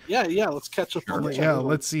here? Yeah. Let's catch up on the Yeah.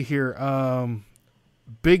 Let's see here.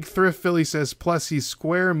 Big Thrift Philly says, plus he's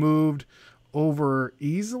square moved over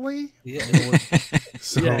easily. Yeah,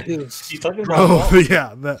 So, yeah, it is. He's talking about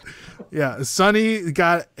Oh yeah, Sonny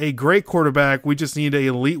got a great quarterback. We just need an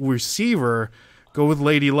elite receiver. Go with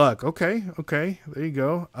Lady Luck. Okay, there you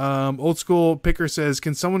go. Old school picker says,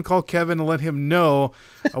 can someone call Kevin and let him know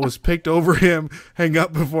I was picked over him? Hang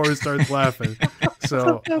up before he starts laughing.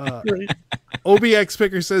 So Great. OBX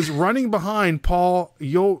picker says, running behind Paul.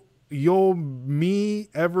 You'll me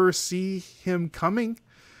ever see him coming?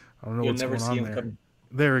 I don't know You'll what's never going see on him there. coming.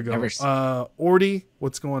 There we go. Never see- Ordy,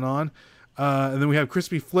 what's going on? And then we have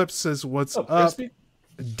Crispy Flips says, what's Oh, up? Crispy?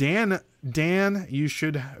 Dan, you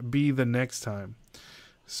should be the next time.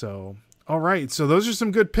 So, all right. So those are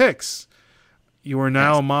some good picks. You are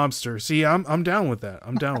now a mobster. See, I'm down with that.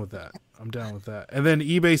 I'm down with that. And then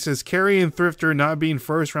eBay says Carey and Thrifter not being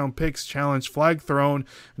first round picks challenge flag thrown.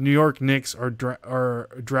 New York Knicks are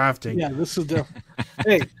drafting. Yeah, this is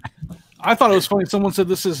hey, I thought it was funny. Someone said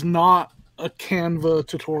this is not a Canva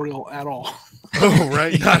tutorial at all. Oh,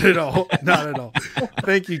 right. Not at all. Not at all.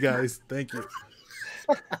 Thank you, guys. Thank you.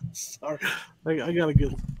 Sorry. I got to get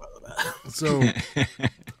out of that. So,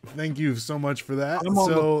 thank you so much for that.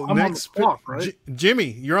 I'm next on the clock, right?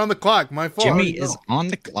 Jimmy, you're on the clock. My fault. Jimmy is on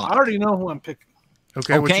the clock. I already know who I'm picking.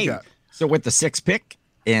 Okay, what you got? So with the 6th pick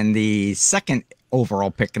and the second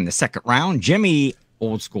overall pick in the second round, Jimmy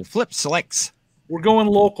Old School Flip selects. We're going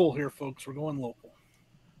local here, folks. We're going local.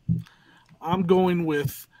 I'm going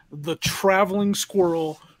with the traveling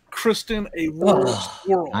squirrel, Kristen, a rural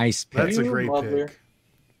squirrel. Nice pick. That's a great pick.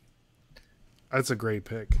 That's a great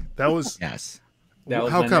pick. That was yes. That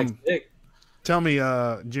was how my come? next pick. Tell me,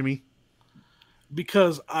 Jimmy.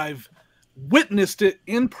 Because I've witnessed it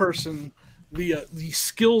in person. The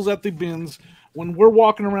skills at the bins when we're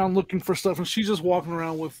walking around looking for stuff, and she's just walking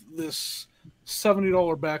around with this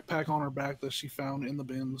 $70 backpack on her back that she found in the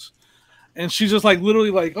bins, and she's just like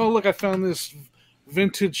literally like, "Oh, look, I found this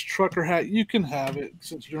vintage trucker hat. You can have it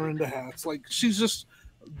since you're into hats." Like, she's just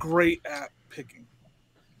great at picking.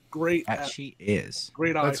 She is.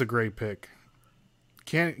 Great eye. That's a great pick.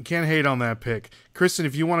 Can't hate on that pick. Kristen,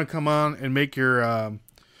 if you want to come on and make your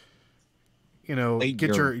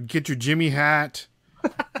get your Jimmy hat,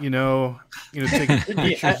 take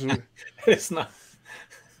pictures. It's not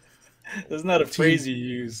a phrase you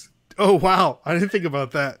use. Oh wow, I didn't think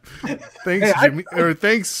about that. Thanks, Jimmy, or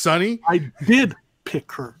thanks, Sonny. I did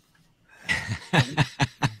pick her.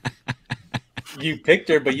 You picked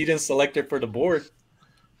her, but you didn't select her for the board.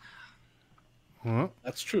 Huh?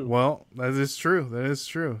 That's true. Well, that is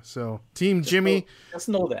true. So, Team Jimmy. Let's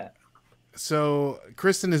know that. So,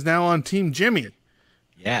 Kristen is now on Team Jimmy.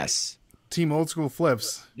 Yes. Team Old School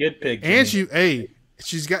Flips. Good pick, Jimmy.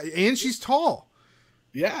 And she's tall.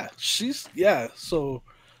 Yeah, so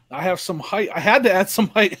I have some height. I had to add some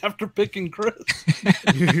height after picking Chris.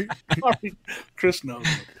 Sorry. Chris knows.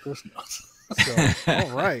 So, all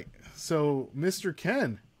right. So, Mr.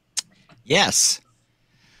 Ken. Yes.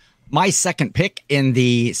 My second pick in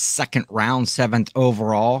the second round, 7th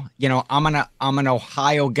overall. I'm an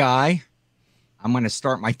Ohio guy. I'm going to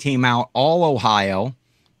start my team out all Ohio.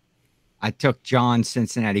 I took John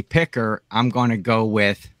Cincinnati Picker. I'm going to go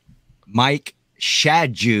with Mike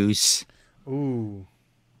Shadjuice. Ooh.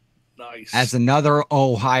 Nice. As another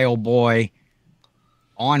Ohio boy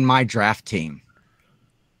on my draft team.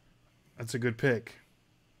 That's a good pick.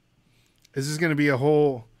 Is this going to be a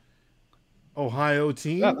whole Ohio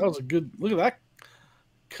team? That was a good look at that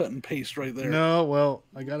cut and paste right there. No, well,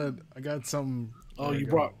 I got some. Oh, you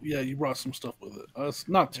brought some stuff with it. It's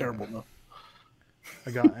not terrible though.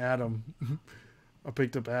 I got Adam. I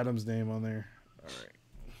picked up Adam's name on there. All right.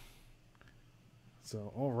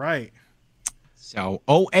 So, all right. So,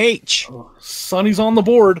 OH. Sonny's on the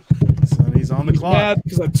board. Sonny's on the clock. Mad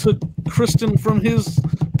because I took Kristen from his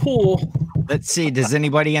pool. Let's see. Does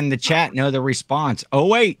anybody in the chat know the response?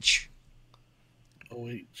 OH.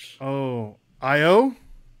 Oh, IO?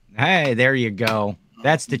 Hey, there you go.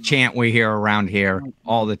 That's the chant we hear around here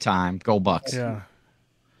all the time. Go Bucks. Yeah.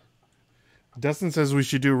 Dustin says we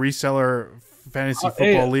should do reseller fantasy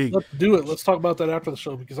football league. Let's do it. Let's talk about that after the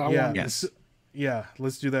show because I want. Yes. Yeah,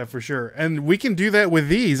 let's do that for sure. And we can do that with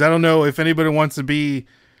these. I don't know if anybody wants to be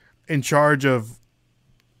in charge of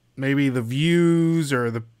maybe the views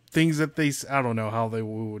or the things that I don't know how we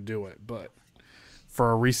would do it, but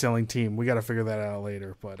for a reselling team, we got to figure that out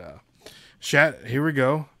later. But chat, here we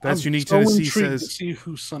go. That's Unique Tennessee says. To see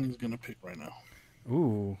who Sonny's going to pick right now.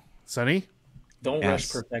 Ooh, Sonny? Don't rush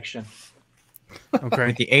perfection. Okay.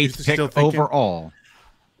 With the 8th pick overall.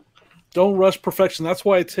 Don't rush perfection. That's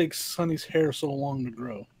why it takes Sonny's hair so long to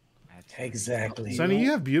grow. Exactly. Sonny,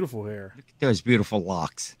 you have beautiful hair. Look at those beautiful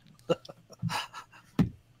locks.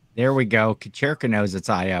 There we go. Kacherka knows it's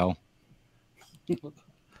IO.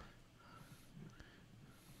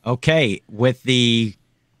 Okay, with the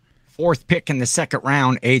 4th pick in the second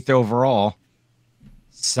round, 8th overall,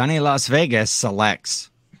 Sunny Las Vegas selects.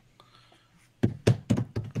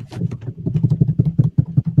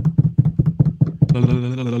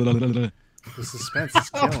 The suspense is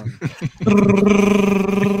killing.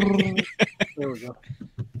 There we go.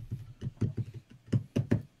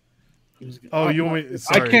 Oh, you want me?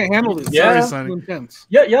 Sorry. I can't handle this. Yeah. Sorry, Sonny.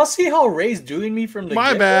 Yeah, y'all see how Ray's doing me from the My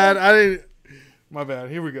get-go? bad. I didn't. My bad.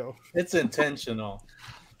 Here we go. It's intentional.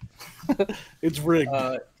 It's rigged.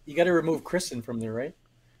 You got to remove Kristen from there, right?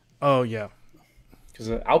 Oh yeah.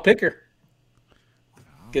 Because I'll pick her.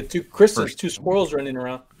 Get two Chris. There's two squirrels running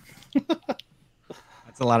around.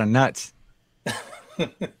 That's a lot of nuts.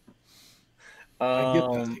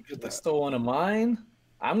 That's still one of mine.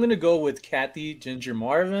 I'm gonna go with Kathy Ginger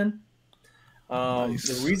Marvin.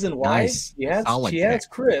 The reason why she has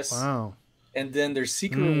Chris, Wow. and then their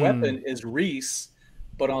secret weapon is Reese.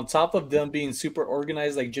 But on top of them being super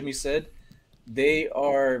organized, like Jimmy said, they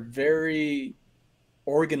are very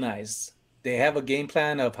organized. They have a game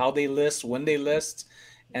plan of how they list, when they list,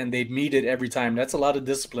 and they meet it every time. That's a lot of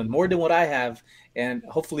discipline, more than what I have. And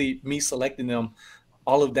hopefully me selecting them,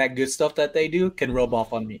 all of that good stuff that they do can rub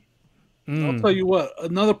off on me. I'll tell you what,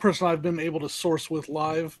 another person I've been able to source with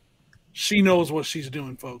live, she knows what she's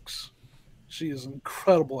doing, folks. She is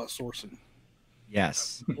incredible at sourcing.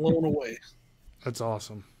 Yes. Blown away. That's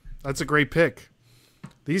awesome. That's a great pick.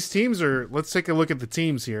 These teams are, let's take a look at the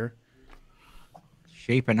teams here.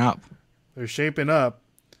 Shaping up. They're shaping up.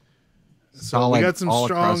 So Solid we got some all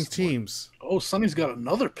strong across the board. teams. Oh, Sonny's got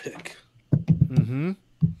another pick. Mm-hmm.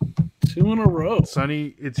 2 in a row.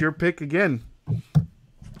 Sonny, it's your pick again.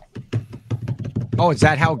 Oh, is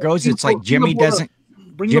that how it goes? It's like Jimmy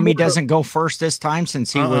doesn't go first this time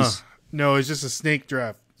since he was. No, it's just a snake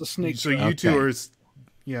draft. It's a snake So draft. you two are,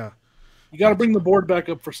 yeah. You got to bring the board back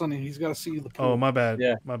up for Sonny. He's got to see the pool. Oh, my bad.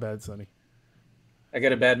 Yeah. My bad, Sonny. I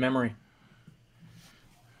got a bad memory.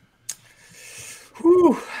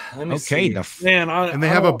 Whew. Let me see. Man, and they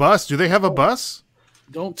have a bus. Do they have a bus?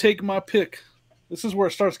 Don't take my pick. This is where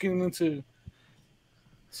it starts getting into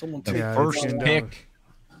someone The take first it. pick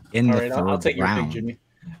in All the right, third I'll take your pick, round. Jimmy.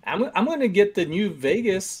 I'm going to get the new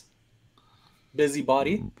Vegas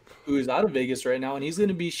busybody who is out of Vegas right now, and he's going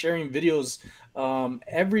to be sharing videos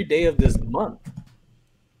every day of this month.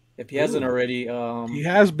 If he hasn't already. He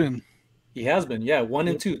has been. He has been, yeah. 1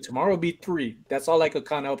 and 2. Tomorrow will be 3. That's all I could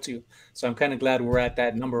count up to. So I'm kind of glad we're at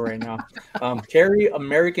that number right now. Carry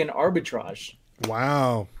American Arbitrage.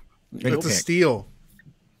 Wow. Good That's a pick. steal.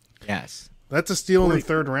 Yes. That's a steal in the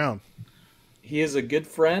third round. He is a good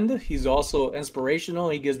friend. He's also inspirational.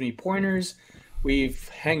 He gives me pointers. We've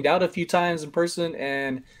hanged out a few times in person,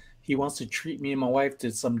 and he wants to treat me and my wife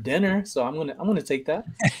to some dinner. So I'm gonna take that.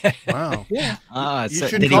 Wow. Yeah. You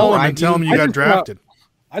should call him and tell him you got drafted.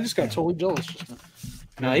 I just got totally jealous just now.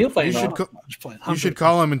 No, he'll find You out. you should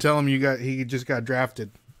call him and tell him he just got drafted.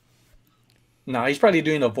 No, he's probably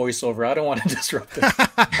doing a voiceover. I don't want to disrupt him.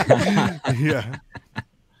 Yeah.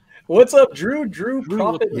 What's up, Drew? Drew,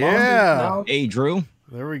 Prophet. Yeah. Hey, Drew.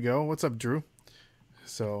 There we go. What's up, Drew?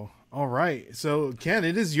 So, all right. So, Ken,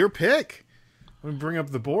 it is your pick. Let me bring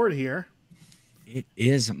up the board here. It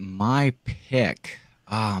is my pick.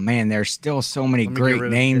 Oh, man, there's still so many Let me get great rid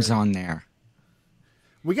of names here. on there.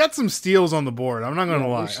 We got some steals on the board. I'm not going to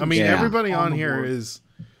lie. I mean, Yeah. everybody On on the here board. is.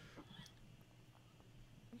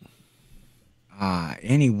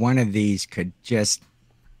 Any one of these could just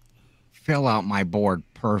fill out my board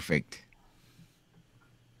perfect.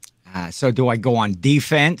 So do I go on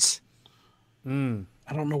defense? I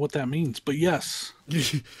don't know what that means, but yes.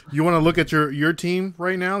 You want to look at your team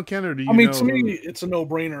right now, Ken, or do you? I mean, know to me, it's a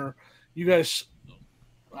no-brainer. You guys,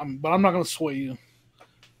 but I'm not going to sway you.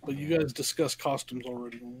 But you guys discussed costumes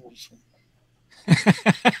already.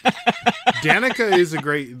 Danica is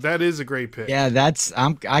a great pick. Yeah,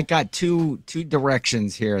 I got two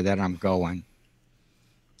directions here that I'm going.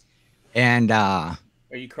 And Are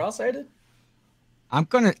you cross-eyed? I'm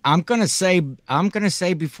gonna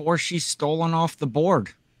say before she's stolen off the board,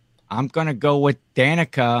 I'm gonna go with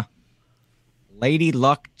Danica, Lady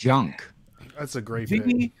Luck Junk. That's a great pick.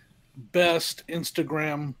 The best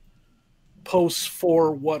Instagram posts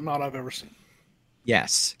for whatnot I've ever seen.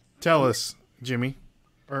 Yes. Tell us, Jimmy.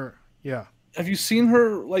 Or yeah. Have you seen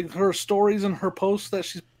her her stories and her posts that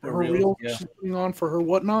she's her reels, reel yeah. she's putting on for her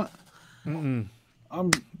whatnot? Mm-mm. I'm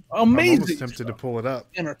I'm amazing. almost tempted to pull it up.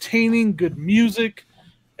 Entertaining, good music,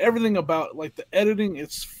 everything about the editing.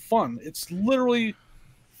 It's fun. It's literally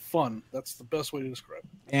fun. That's the best way to describe it.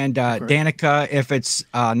 And Danica, if it's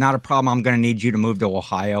not a problem, I'm gonna need you to move to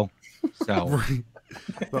Ohio. So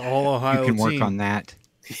The All Ohio you can work team. on that.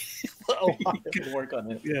 You can work on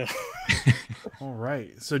it. Yeah. All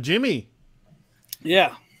right. So Jimmy,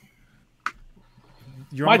 Yeah.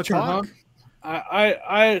 you're My on the turn, clock. huh?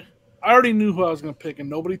 I already knew who I was going to pick, and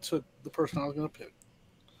nobody took the person I was going to pick.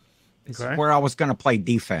 This Okay. is where I was gonna play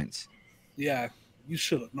defense. Yeah, you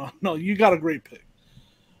should have. No, you got a great pick.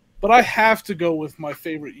 But I have to go with my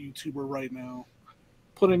favorite YouTuber right now,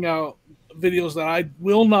 putting out videos that I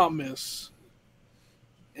will not miss,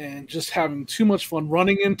 and just having too much fun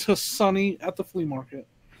running into Sonny at the flea market.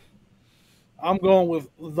 I'm going with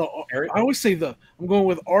I'm going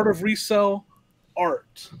with Art of Resell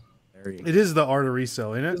Art. It is the art of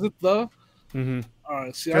resale, isn't it? Is it the? Mm-hmm. All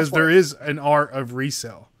right. See, Because there is an art of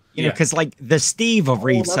resale. You know, because like the Steve of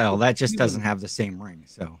resale, that's that just Steve doesn't is. have the same ring.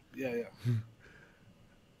 So. Yeah.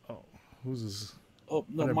 Oh, who's this? Oh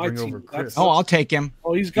no, Gotta my bring over team. Chris. Oh, I'll take him.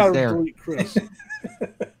 Oh, he's got to there. delete Chris.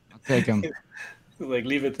 I'll take him. Like,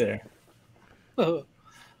 leave it there. All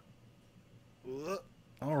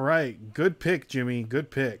right, good pick, Jimmy.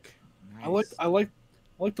 Good pick. I like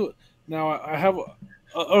the. Now I have,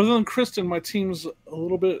 other than Kristen, my team's a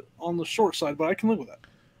little bit on the short side, but I can live with that.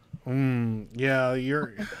 Yeah,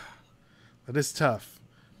 that is tough.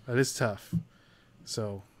 That is tough.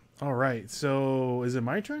 So, all right. So, is it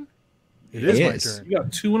my turn? It is my turn. You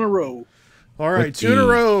got 2 in a row. All right, two in a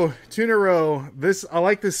row. I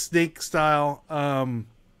like this snake style. I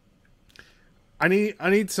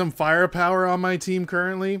need some firepower on my team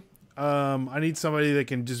currently. I need somebody that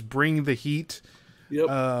can just bring the heat. Yep.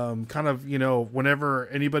 Kind of, whenever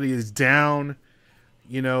anybody is down,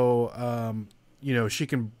 she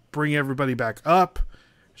can bring everybody back up.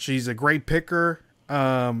 She's a great picker.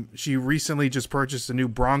 She recently just purchased a new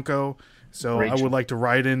Bronco, so Rachel. I would like to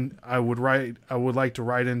ride in. I would like to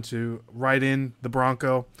ride in the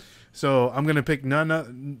Bronco. So I'm gonna pick none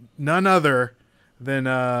other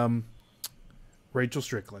than Rachel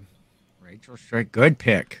Strickland. Good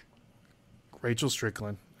pick. Rachel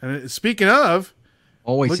Strickland. And speaking of,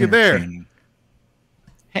 always look at there.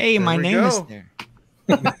 Hey, my name is there.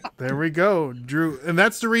 There we go, Drew. And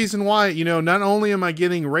that's the reason why, not only am I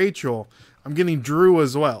getting Rachel, I'm getting Drew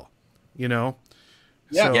as well, Yeah.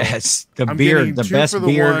 So yes, the best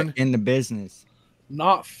beard in the business.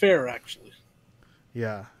 Not fair, actually.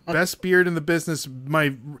 Yeah, best beard in the business. My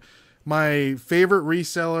favorite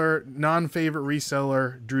reseller, non-favorite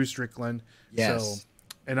reseller, Drew Strickland. Yes. So,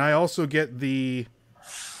 and I also get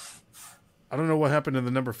I don't know what happened to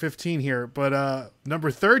the number 15 here, but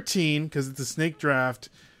number 13, because it's a snake draft.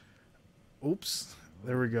 Oops,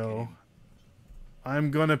 there we go.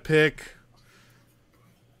 I'm gonna pick.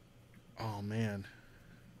 Oh man,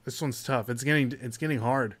 this one's tough. It's getting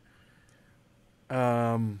hard.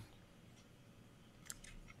 I'm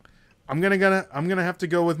gonna have to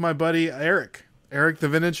go with my buddy Eric the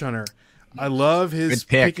Vintage Hunter. I love his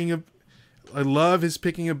picking. I love his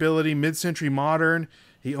picking ability. Mid-century modern.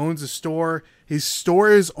 He owns a store. His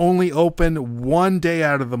store is only open 1 day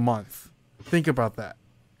out of the month. Think about that.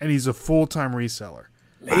 And he's a full-time reseller.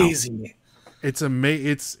 Lazy. Wow. It's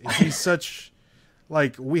amazing. He's such,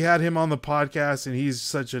 we had him on the podcast, and he's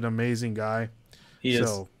such an amazing guy. He is.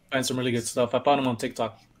 Find some really good stuff. I found him on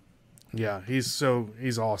TikTok. Yeah, he's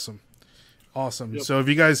awesome. Awesome. Yep. So if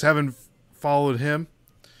you guys haven't followed him,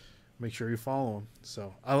 make sure you follow him.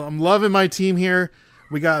 So I'm loving my team here.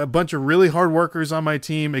 We got a bunch of really hard workers on my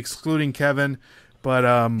team, excluding Kevin. But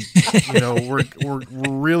we're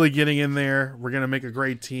really getting in there. We're gonna make a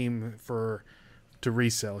great team to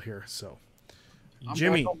resell here. So,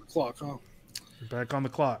 Jimmy, back on the clock, huh? Back on the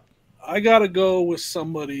clock. I gotta go with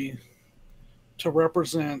somebody to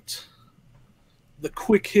represent the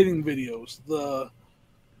quick hitting videos, the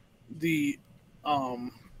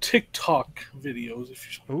TikTok videos.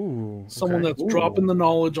 If you, someone that's dropping the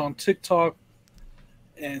knowledge on TikTok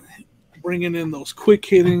and bringing in those quick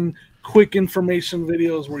hitting, quick information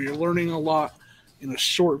videos where you're learning a lot in a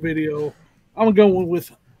short video. I'm going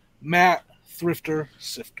with Matt Thrifter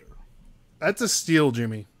Sifter. That's a steal,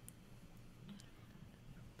 Jimmy.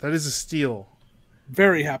 That is a steal.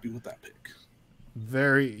 Very happy with that pick.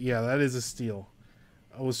 That is a steal.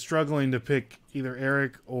 I was struggling to pick either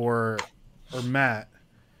Eric or Matt,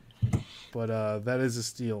 but that is a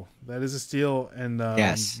steal. That is a steal, and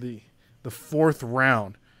yes, the fourth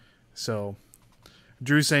round. So,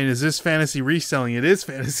 Drew saying, "Is this fantasy reselling?" It is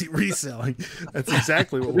fantasy reselling. That's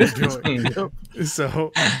exactly what we're doing.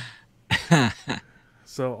 So,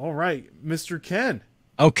 all right, Mr. Ken.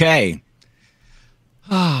 Okay.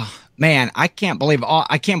 Oh man, I can't believe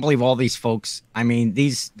all these folks. I mean,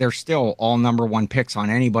 they're still all number one picks on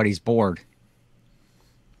anybody's board.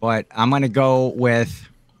 But I'm going to go with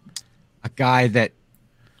a guy that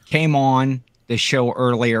came on the show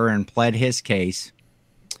earlier and pled his case.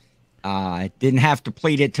 Didn't have to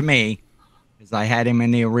plead it to me because I had him in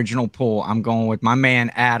the original pool. I'm going with my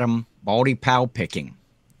man, Adam Baldy Powell Picking.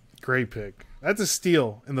 Great pick. That's a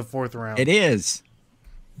steal in the fourth round. It is.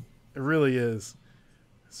 It really is.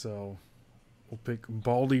 So we'll pick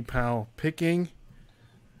Baldy Powell Picking.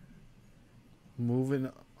 Moving.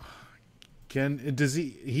 Does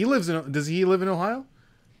he live in Ohio?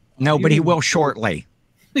 No, but he will shortly.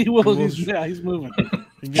 He will. He's moving.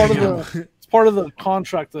 It's part of the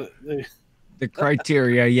contract that the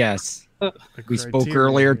criteria. Yes, we spoke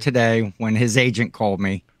earlier today when his agent called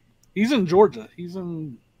me. He's in Georgia. He's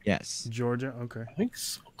in Yes. Georgia. Okay. I think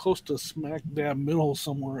close to smack dab middle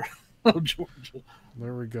somewhere of Georgia.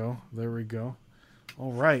 There we go. There we go.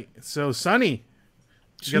 All right. So, Sonny,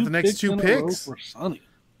 you got the next picks two in a row picks. for Sonny.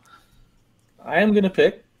 I am gonna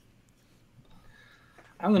pick.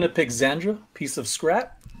 I'm gonna pick Xandra, piece of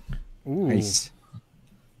scrap. Ooh. Nice.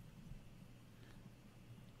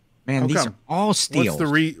 Man, How these come? are all steals.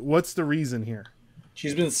 What's the reason here?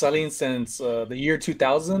 She's been selling since the year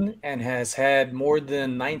 2000 and has had more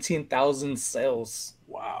than 19,000 sales.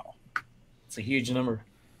 Wow. It's a huge number.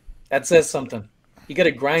 That says something. You got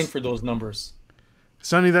to grind for those numbers.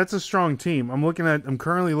 Sonny, that's a strong team. I'm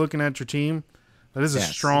currently looking at your team. That is a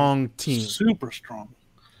Yes. strong team. Super strong.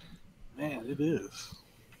 Man, it is.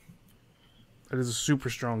 That is a super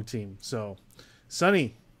strong team. So,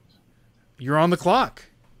 Sonny, you're on the clock.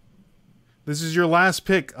 This is your last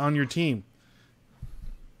pick on your team.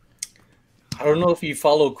 I don't know if you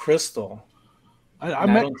follow Crystal. I And I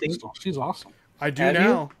met don't think- Crystal. She's awesome. I do Have you?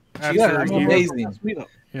 now. She's After I'm you- amazing. Let's meet up.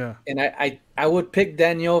 Yeah. And I would pick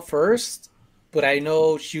Danielle first, but I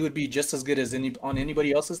know she would be just as good as on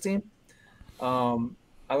anybody else's team.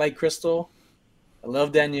 I like Crystal. I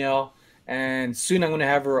love Danielle. And soon I'm going to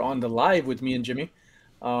have her on the live with me and Jimmy.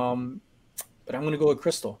 But I'm going to go with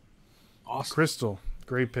Crystal. Awesome. Crystal,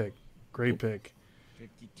 great pick. Great pick.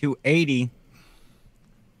 5280.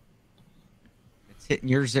 It's hitting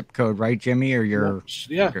your zip code, right, Jimmy, or your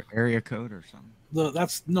Yeah. area code or something?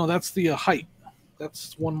 That's the height.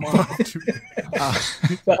 That's 1 mile.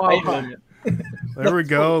 There we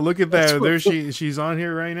go. Look at That's that. what- There she's on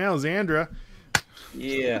here right now, Xandra.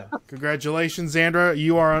 Yeah. Congratulations, Xandra.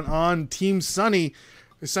 You are on Team Sonny.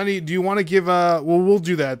 Sonny, do you want to give we'll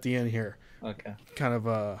do that at the end here. Okay. Kind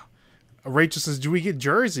of Rachel says, do we get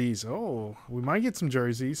jerseys? Oh, we might get some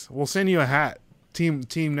jerseys. We'll send you a hat. Team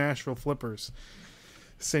Nashville Flippers.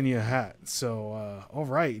 Send you a hat. So all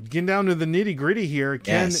right. Getting down to the nitty-gritty here.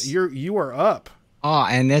 Ken, Yes. you are up. Oh,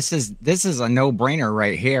 and this is a no-brainer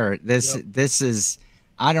right here. This is,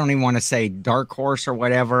 I don't even want to say dark horse or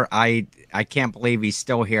whatever. I can't believe he's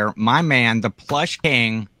still here. My man, the plush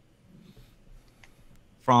king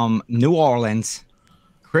from New Orleans,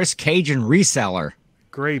 Chris Cajun Reseller,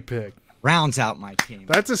 Great pick. rounds out my team.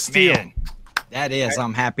 That's a steal. Man, that is.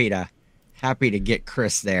 I'm happy to get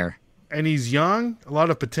Chris there. And he's young, a lot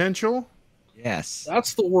of potential. Yes.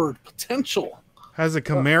 That's the word. Potential. Has a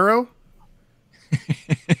Camaro.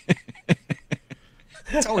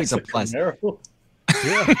 It's always a plus. Camaro.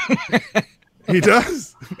 He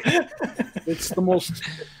does. It's the most.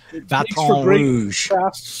 It makes Baton for great Rouge.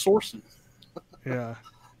 fast sourcing. Yeah.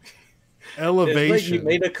 It's like Elevation. you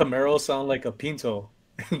made a Camaro sound like a Pinto.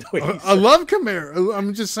 The way you I love Camaro.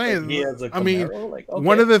 I'm just saying. He has a I mean, Camaro? Like, okay.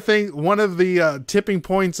 one of the tipping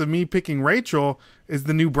points of me picking Rachel is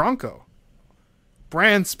the new Bronco,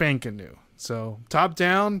 brand spanking new. So top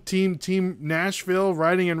down, team Nashville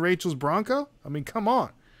riding in Rachel's Bronco. I mean, come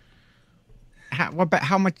on.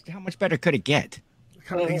 How much better could it get?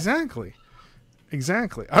 Exactly.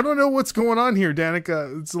 I don't know what's going on here,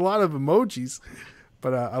 Danica. It's a lot of emojis,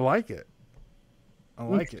 but I like it.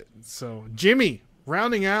 So Jimmy,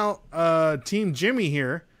 rounding out Team Jimmy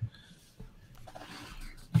here.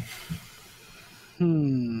 I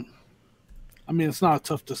mean, it's not a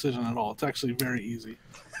tough decision at all. It's actually very easy.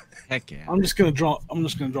 Heck yeah. I'm just gonna draw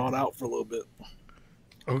it out for a little bit.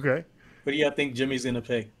 Okay. What do y'all think Jimmy's gonna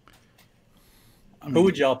pick? I mean, Who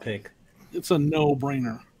would y'all pick? It's a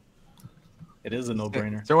no-brainer. It is a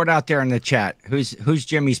no-brainer. Throw it out there in the chat. Who's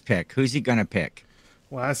Jimmy's pick? Who's he gonna pick?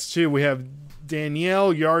 Last two, we have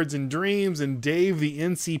Danielle, Yards and Dreams, and Dave, the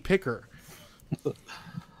NC Picker.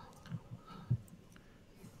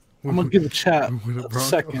 I'm gonna give the chat With a a Bronco.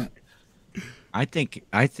 second. I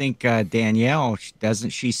think Danielle,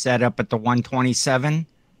 doesn't she set up at the 127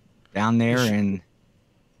 down there in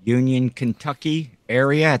Union, Kentucky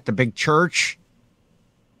area at the big church?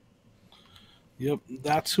 Yep,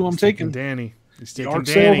 that's who I'm taking. Danny. He's taking Yard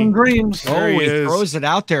sales Danny. and dreams. There Oh, he he is. throws it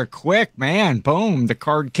out there quick, man. Boom. The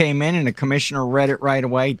card came in and the commissioner read it right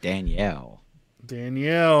away. Danielle.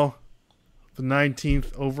 Danielle, the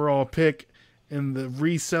 19th overall pick in the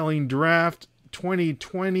reselling draft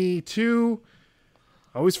 2022.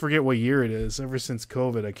 I always forget what year it is. Ever since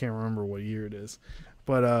COVID, I can't remember what year it is.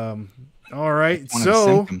 But all right. One of the So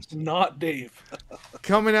symptoms. Not Dave.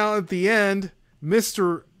 coming out at the end,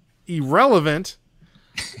 Mr. Irrelevant,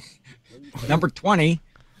 Number 20.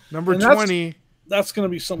 number And that's- 20 That's gonna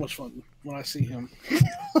be so much fun when I see him.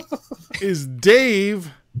 is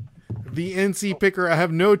Dave, the NC Picker. I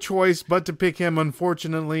have no choice but to pick him,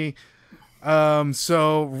 unfortunately.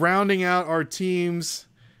 So rounding out our teams,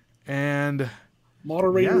 and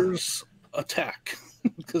Moderators attack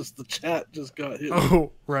because the chat just got hit.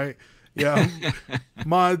 Oh, right. Yeah.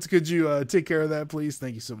 Mods, could you take care of that, please?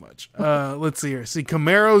 Thank you so much. Let's see here. See,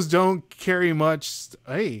 Camaros don't carry much.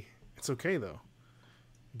 Hey, it's okay, though.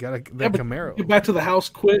 Got that Camaro. Get back to the house,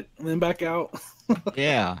 quit, and then back out.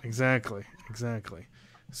 Yeah. Exactly.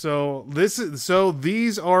 So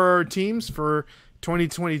these are our teams for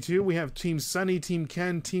 2022. We have Team Sunny, Team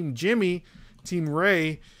Ken, Team Jimmy, Team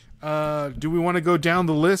Ray. Do we want to go down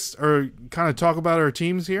the list or kind of talk about our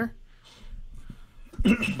teams here?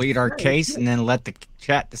 Plead our case and then let the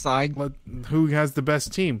chat decide who has the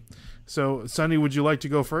best team. So, Sunny, would you like to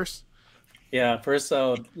go first? Yeah, first I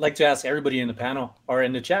would like to ask everybody in the panel or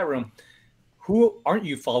in the chat room, who aren't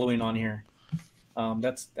you following on here?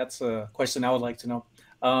 That's a question I would like to know.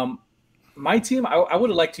 My team, I would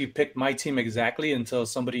have liked to pick my team exactly until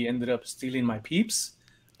somebody ended up stealing my peeps.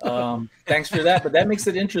 Thanks for that, but that makes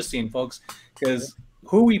it interesting, folks, because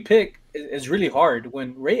who we pick is really hard.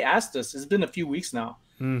 When Ray asked us, it's been a few weeks now.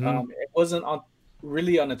 It wasn't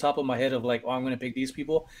really on the top of my head of like, oh, I'm going to pick these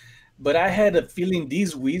people. But I had a feeling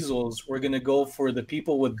these weasels were going to go for the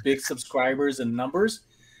people with big subscribers and numbers.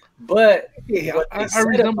 But what I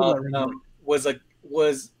remember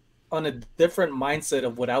was on a different mindset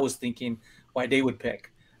of what I was thinking why they would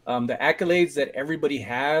pick. The accolades that everybody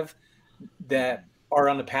have that are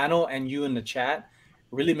on the panel and you in the chat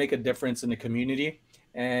really make a difference in the community.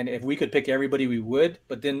 And if we could pick everybody, we would,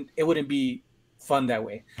 but then it wouldn't be fun that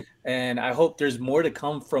way. And I hope there's more to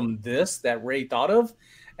come from this that Ray thought of.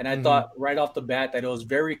 And I thought right off the bat that it was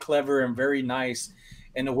very clever and very nice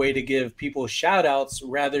in a way to give people shout outs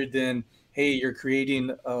rather than, hey, you're creating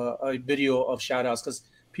a video of shout outs, because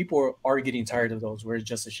people are getting tired of those where it's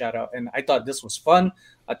just a shout out. And I thought this was fun.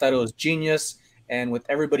 I thought it was genius. And with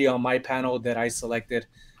everybody on my panel that I selected,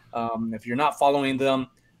 if you're not following them,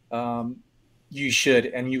 you should,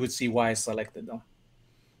 and you would see why I selected them.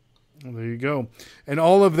 Well, there you go. And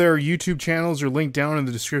all of their YouTube channels are linked down in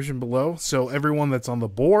the description below. So everyone that's on the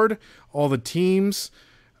board, all the teams,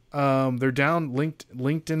 they're down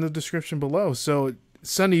linked in the description below. So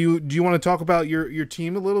Sunny, do you want to talk about your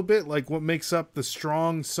team a little bit? Like what makes up the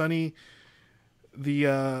strong Sunny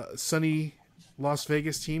Las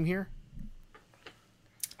Vegas team here?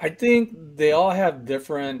 I think they all have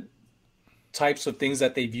different types of things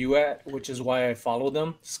that they view at, which is why I follow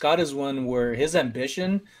them. Scott is one where his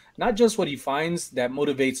ambition, not just what he finds, that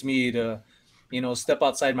motivates me to, step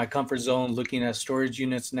outside my comfort zone, looking at storage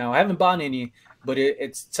units. Now, I haven't bought any, but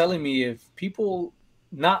it's telling me if people,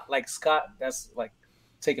 not like Scott, that's like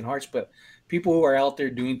taking hearts, but people who are out there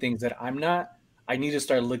doing things that I'm not, I need to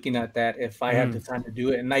start looking at that if I have the time to do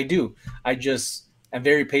it. And I do. I'm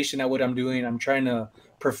very patient at what I'm doing. I'm trying to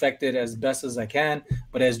perfect it as best as I can.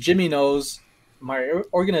 But as Jimmy knows, my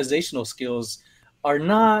organizational skills are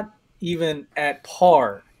not even at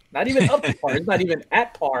par, not even up to par. It's not even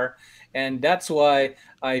at par. And that's why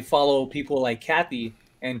I follow people like Kathy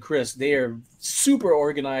and Chris. They are super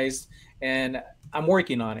organized, and I'm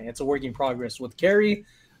working on it. It's a work in progress. With Kerry,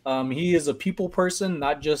 he is a people person,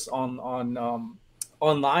 not just on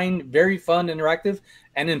online, very fun, interactive.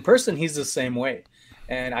 And in person, he's the same way.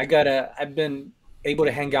 And I've been able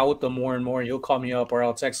to hang out with him more and more. He'll call me up or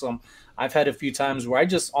I'll text him. I've had a few times where I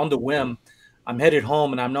just, on the whim, I'm headed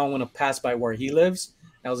home and I'm not going to pass by where he lives.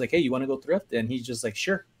 And I was like, hey, you want to go thrift? And he's just like,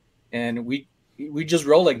 sure. And we just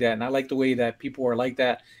roll like that. And I like the way that people are like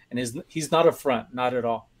that. And he's not a front, not at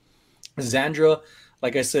all. Zandra,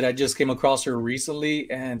 like I said, I just came across her recently,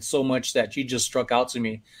 and so much that she just struck out to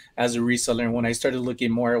me as a reseller. And when I started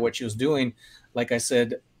looking more at what she was doing, like I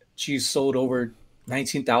said, she sold over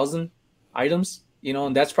 19,000 items,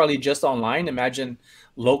 and that's probably just online. Imagine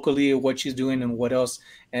locally what she's doing and what else.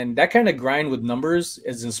 And that kind of grind with numbers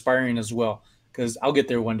is inspiring as well, because I'll get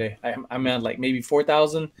there one day. I'm at like maybe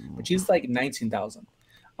 4,000, but she's like 19,000.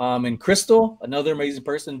 And Crystal, another amazing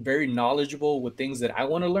person, very knowledgeable with things that I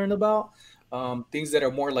want to learn about, things that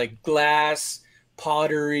are more like glass,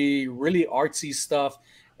 pottery, really artsy stuff.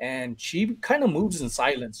 And she kind of moves in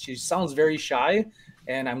silence. She sounds very shy,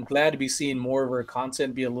 and I'm glad to be seeing more of her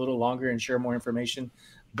content be a little longer and share more information.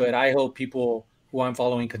 But I hope people who I'm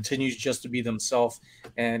following continues just to be themselves,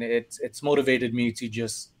 and it's motivated me to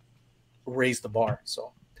just raise the bar.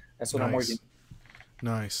 So that's what I'm working.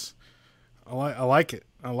 Nice. I like it.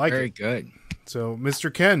 I like Very it. Very good. So,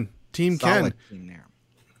 Mr. Ken, Team Solid Ken. Team there.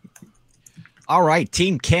 All right,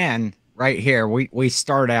 Team Ken, right here. We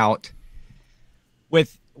start out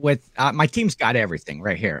with my team's got everything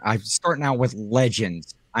right here. I'm starting out with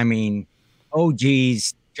legends. I mean,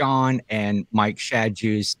 OGs, John and Mike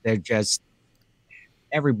Shadjuice. They're just,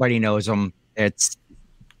 everybody knows them. It's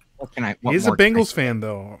He's a Bengals fan,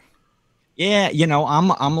 though. Yeah, you know, I'm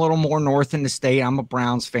a little more north in the state. I'm a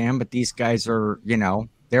Browns fan, but these guys are, you know,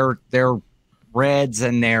 they're Reds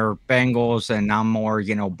and they're Bengals, and I'm more,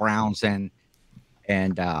 you know, Browns and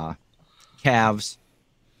Cavs.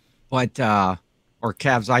 But or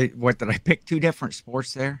Cavs. What did I pick? Two different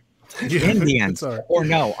sports there. Yeah, Indians, or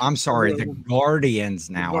no, I'm sorry, the Guardians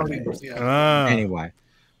now. Guardians, yeah. Anyway,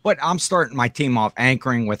 but I'm starting my team off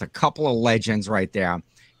anchoring with a couple of legends right there.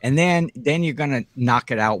 And then you're going to knock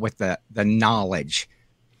it out with the knowledge.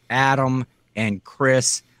 Adam and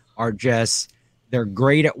Chris are just, they're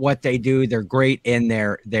great at what they do. They're great in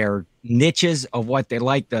their niches of what they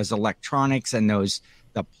like, those electronics and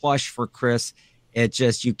the plush for Chris. It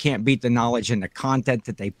just, you can't beat the knowledge and the content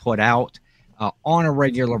that they put out on a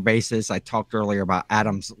regular basis. I talked earlier about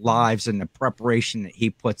Adam's lives and the preparation that he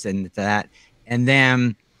puts into that. And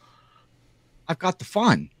then I've got the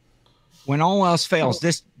fun. When all else fails,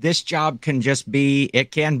 this job can be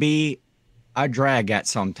a drag at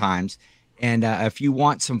sometimes. And if you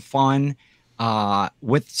want some fun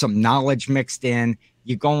with some knowledge mixed in,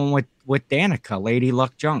 you're going with Danica, Lady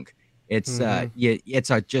Luck Junk. It's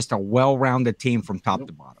just a well-rounded team from top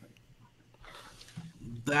to bottom.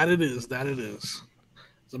 That it is. Is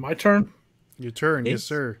it my turn? Your turn, yes,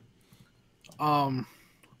 sir.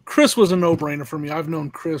 Chris was a no-brainer for me. I've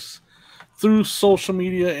known Chris through social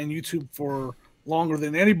media and YouTube for longer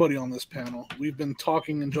than anybody on this panel. We've been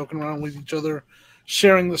talking and joking around with each other,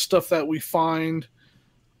 sharing the stuff that we find.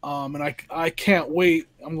 And I can't wait.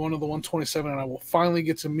 I'm going to the 127 and I will finally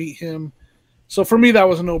get to meet him. So for me, that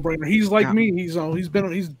was a no-brainer. He's like me. He's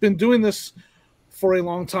been doing this for a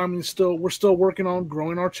long time. We're still working on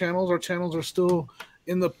growing our channels. Our channels are still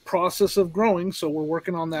in the process of growing, so we're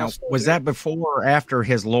working on that. Now, was that before or after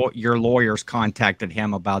your lawyers contacted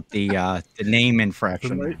him about the name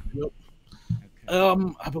infraction? Right. Yep.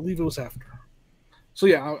 Okay. I believe it was after. So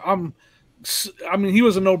yeah, I mean, he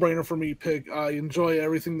was a no-brainer for me. Pick. I enjoy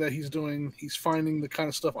everything that he's doing. He's finding the kind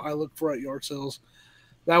of stuff I look for at yard sales.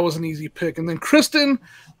 That was an easy pick. And then Kristen,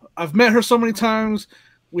 I've met her so many times.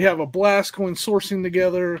 We have a blast going sourcing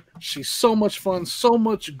together. She's so much fun, so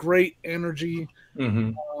much great energy.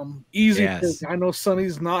 Mm-hmm. Easy pick. I know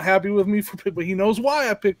Sonny's not happy with me for pick, but he knows why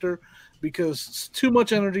I picked her, because it's too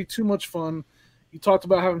much energy, too much fun. You talked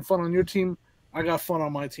about having fun on your team. I got fun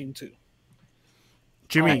on my team too.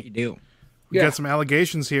 Jimmy, you do. We got some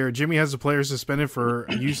allegations here. Jimmy has a player suspended for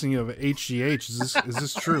using of HGH. Is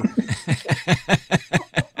this true?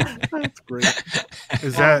 That's great.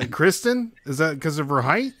 Is that Kristen? Is that because of her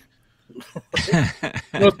height? No,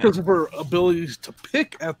 it's because of her abilities to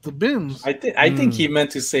pick at the bins. I think he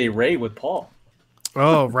meant to say Ray with Paul.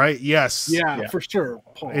 Oh, right. Yes. Yeah, for sure.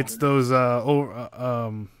 Paul. It's those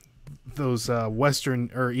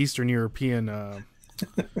Western or Eastern European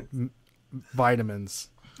vitamins.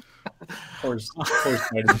 Horse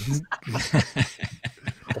vitamins.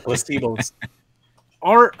 The placebos.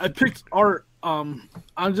 I picked Art.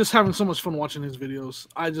 I'm just having so much fun watching his videos.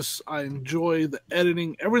 I enjoy the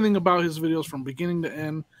editing, everything about his videos from beginning to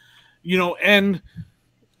end. You know, and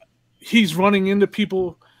he's running into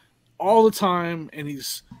people all the time, and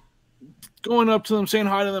he's going up to them, saying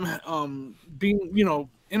hi to them,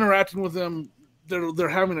 interacting with them. They're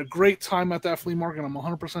having a great time at that flea market. I'm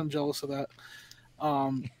 100% jealous of that.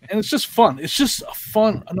 And it's just fun. It's just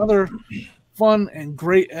another fun and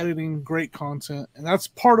great editing, great content. And that's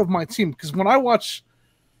part of my team. Because when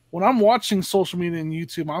I'm watching social media and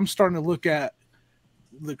YouTube, I'm starting to look at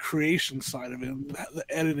the creation side of it, the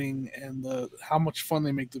editing and how much fun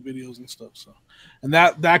they make the videos and stuff. So, and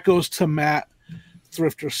that goes to Matt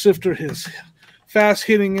Thrifter Sifter, his fast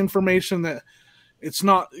hitting information that it's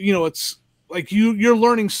not, it's like you're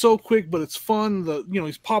learning so quick, but it's fun.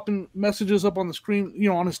 He's popping messages up on the screen,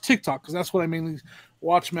 on his TikTok, because that's what I mainly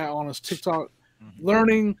watch Matt on his TikTok. Mm-hmm.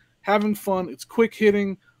 Learning, having fun. It's quick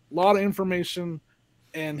hitting, a lot of information,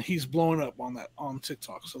 and he's blowing up on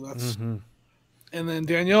TikTok. So that's. Mm-hmm. And then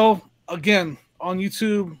Danielle, again, on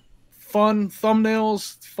YouTube, fun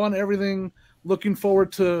thumbnails, fun everything. Looking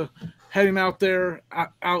forward to heading out there,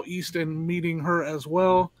 out east, and meeting her as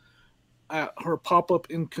well at her pop-up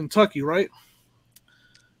in Kentucky, right?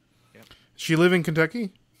 Yep. She live in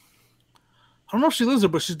Kentucky? I don't know if she lives there,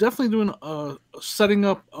 but she's definitely doing setting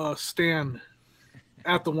up a stand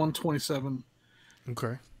at the 127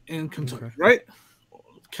 in Kentucky, right?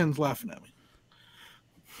 Ken's laughing at me.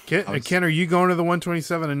 Ken, are you going to the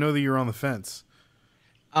 127? I know that you're on the fence.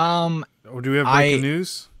 Or do we have breaking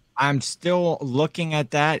news? I'm still looking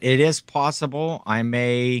at that. It is possible I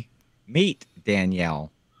may meet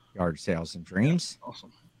Danielle, Yard Sales and Dreams.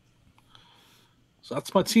 Awesome. So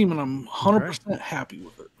that's my team, and I'm 100% happy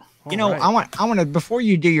with it. You know, I want to, before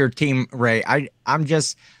you do your team, Ray,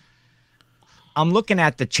 I'm looking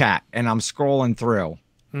at the chat and I'm scrolling through.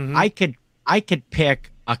 Mm-hmm. I could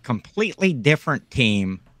pick a completely different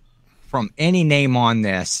team from any name on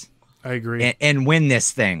this. I agree. And win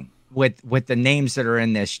this thing with the names that are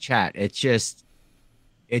in this chat. It's just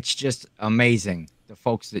amazing. The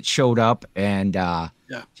folks that showed up and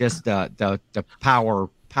just the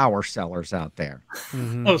power sellers out there.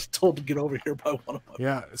 Mm-hmm. I was told to get over here by one of them.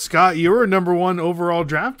 Yeah, Scott, you were a number 1 overall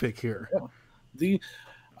draft pick here. Yeah.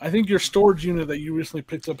 I think your storage unit that you recently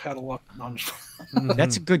picked up had a lot.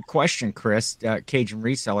 That's a good question, Chris. Cajun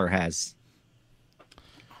Reseller has.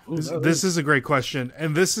 This is a great question,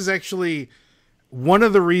 and this is actually one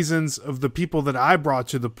of the reasons of the people that I brought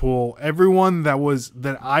to the pool. Everyone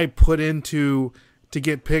that I put into to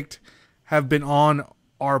get picked have been on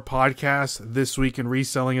our podcast This Week in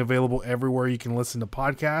Reselling, available everywhere you can listen to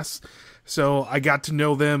podcasts. So I got to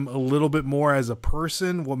know them a little bit more as a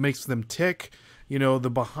person, what makes them tick, you know,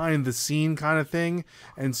 the behind the scene kind of thing.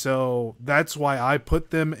 And so that's why I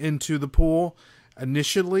put them into the pool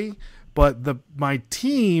initially. But my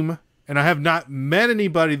team, and I have not met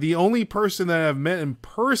anybody, the only person that I've met in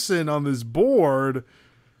person on this board,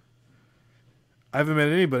 I haven't met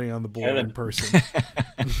anybody on the board in person.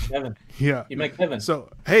 Kevin. Yeah. You met Kevin. So,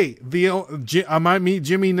 hey, I might meet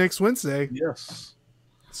Jimmy next Wednesday. Yes.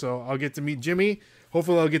 So I'll get to meet Jimmy.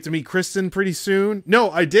 Hopefully I'll get to meet Kristen pretty soon.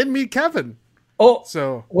 No, I did meet Kevin. Oh,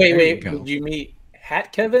 so wait. Did you meet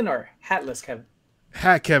Hat Kevin or Hatless Kevin?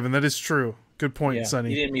 Hat Kevin. That is true. Good point, Yeah, Sonny.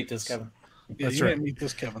 you didn't meet this Kevin. That's you right. didn't meet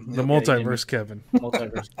this Kevin. The multiverse Kevin.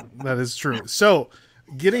 Multiverse. That is true. So,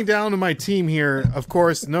 getting down to my team here, of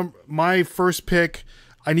course, my first pick,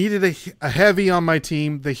 I needed a heavy on my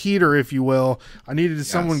team, the heater, if you will. I needed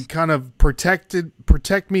someone kind of protect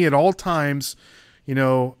me at all times. You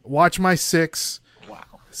know, watch my 6. Wow.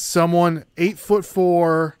 Someone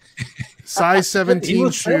 8'4", size 17 he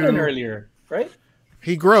was shoe. 7 earlier, right?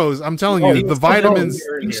 He grows. I'm telling you, the vitamins.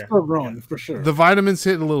 He's still growing for sure. The vitamins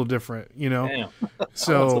hit a little different, you know. Damn.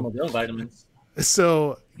 So, vitamins.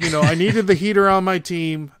 So, you know, I needed the heater on my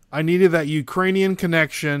team. I needed that Ukrainian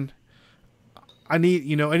connection. I need,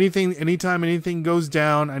 you know, anytime anything goes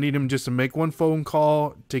down, I need him just to make one phone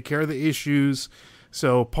call, take care of the issues.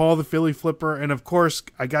 So, Paul the Philly Flipper, and of course,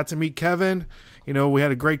 I got to meet Kevin. You know, we had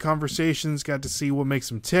a great conversations, got to see what makes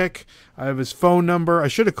him tick. I have his phone number. I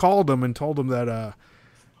should have called him and told him that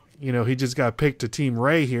you know, he just got picked to Team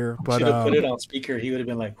Ray here. But should have put it on speaker. He would have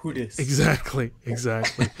been like, "Who this?" Exactly.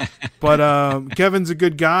 But Kevin's a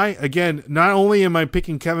good guy. Again, not only am I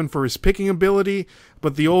picking Kevin for his picking ability,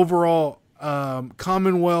 but the overall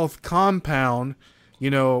Commonwealth compound.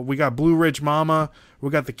 You know, we got Blue Ridge Mama,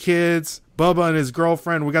 we got the kids, Bubba and his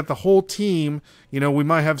girlfriend. We got the whole team. You know, we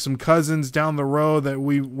might have some cousins down the road that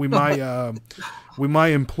we might we might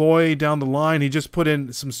employ down the line. He just put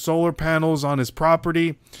in some solar panels on his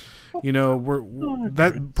property. You know,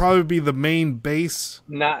 that probably be the main base.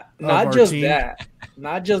 Not just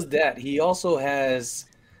that. He also has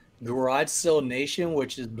Garage Sale Nation,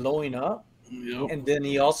 which is blowing up, and then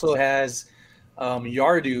he also has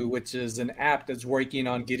Yardu, which is an app that's working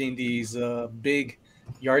on getting these big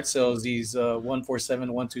yard sales, these 147,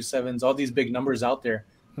 127s, all these big numbers out there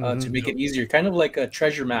to make it easier, kind of like a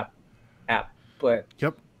treasure map app, but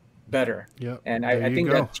better. And I think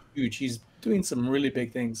that's huge. He's doing some really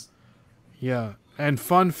big things. Yeah. And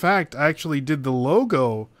fun fact, I actually did the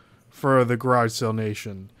logo for the Garage Sale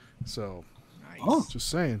Nation. So, just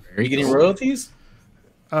saying. Are you getting royalties?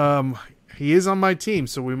 He is on my team,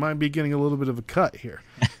 so we might be getting a little bit of a cut here.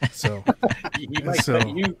 So,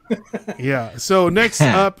 yeah. So next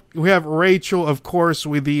up, we have Rachel, of course,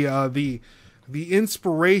 with the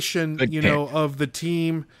inspiration, you know, of the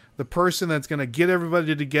team, the person that's going to get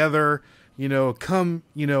everybody together. You know,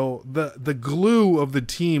 the glue of the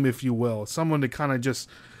team, if you will, someone to kind of just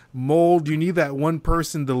mold. You need that one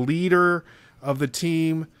person, the leader of the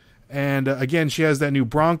team. And again, she has that new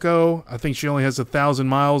Bronco. I think she only has 1,000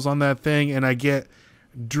 miles on that thing. And I get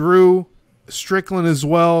Drew Strickland as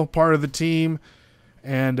well, part of the team.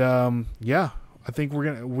 And I think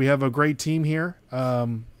we have a great team here.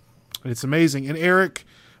 It's amazing. And Eric,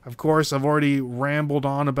 of course, I've already rambled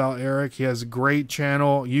on about Eric. He has a great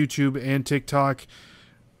channel, YouTube and TikTok.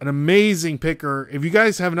 An amazing picker. If you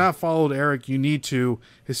guys have not followed Eric, you need to.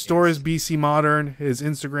 His store is BC Modern. His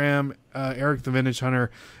Instagram, Eric the Vintage Hunter.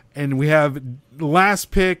 And we have last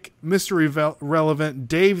pick, Mr. Relevant,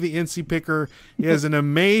 Dave the NC Picker. He has an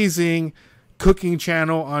amazing cooking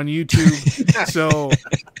channel on YouTube. So,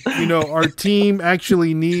 you know, our team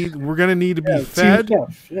actually we're going to need to be fed.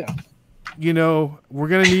 you know, we're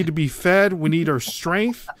going to need to be fed. We need our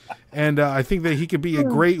strength. And I think that he could be a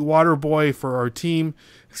great water boy for our team.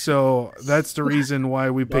 So that's the reason why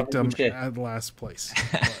we picked him at last place.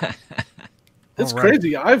 It's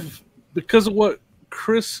crazy. Because of what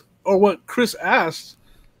Chris asked,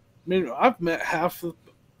 I mean, I've met half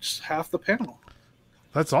the panel.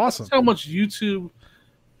 That's awesome. That's how much YouTube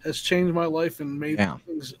has changed my life and made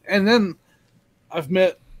things. And then I've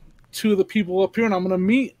met 2 of the people up here, and I'm going to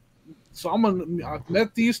meet. So I've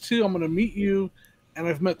met these 2. I'm going to meet you, and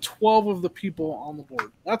I've met 12 of the people on the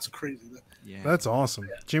board. That's crazy. Yeah. That's awesome,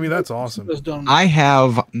 Jimmy. That's awesome. I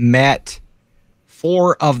have met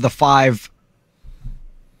 4 of the 5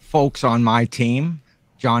 folks on my team: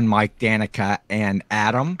 John, Mike, Danica, and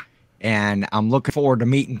Adam. And I'm looking forward to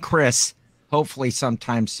meeting Chris, hopefully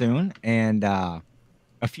sometime soon, and a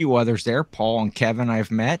few others there. Paul and Kevin I've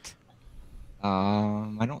met.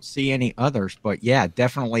 I don't see any others, but yeah,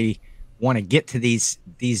 definitely want to get to these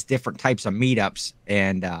different types of meetups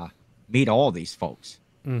and meet all these folks.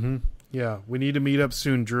 Mm-hmm. Yeah, we need to meet up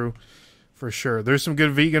soon, Drew, for sure. There's some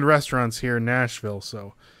good vegan restaurants here in Nashville,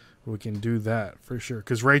 so we can do that for sure.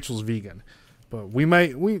 Because Rachel's vegan, but we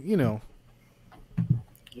might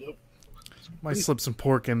slip some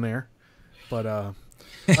pork in there. But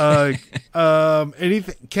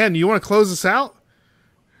anything, Ken? You want to close us out?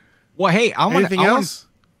 Well, hey, anything else?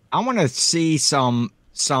 I want to see some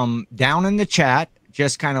down in the chat,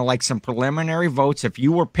 just kind of like some preliminary votes. If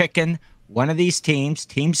you were picking one of these teams,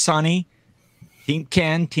 Team Sonny, Team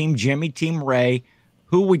Ken, Team Jimmy, Team Ray,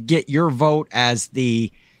 who would get your vote as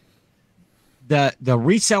the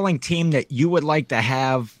reselling team that you would like to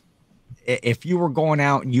have if you were going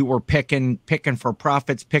out and you were picking for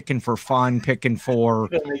profits, picking for fun, picking for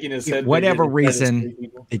whatever reason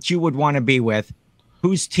that you would want to be with?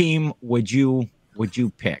 Whose team would you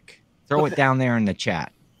pick? Throw it down there in the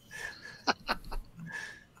chat.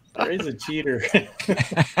 Ray's a cheater.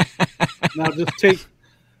 Now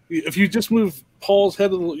if you just move Paul's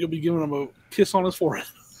head, you'll be giving him a kiss on his forehead.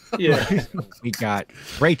 Yeah. We got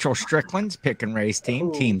Rachel Strickland's picking Ray's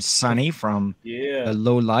team, Team Sonny from the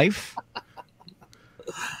Low Life.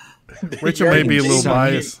 Rachel may be a little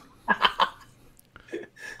biased.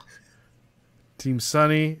 Team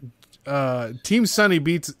Sonny. Team Sonny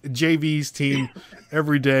beats JV's team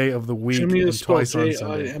every day of the week and twice on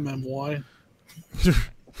Sunday. JIMMY.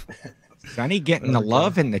 Sonny getting the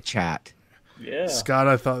love in the chat. Yeah. Scott,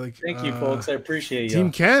 I thought. Thank you, folks. I appreciate you.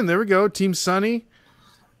 Team Ken, there we go. Team Sonny.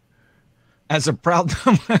 As a proud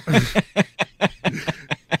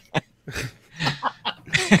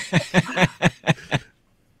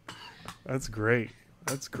That's great.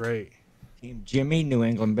 That's great. Team Jimmy, New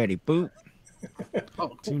England Betty Boop.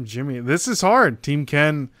 Team Jimmy. This is hard. Team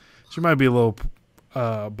Ken. She might be a little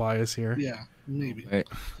biased here. Yeah, maybe. Right.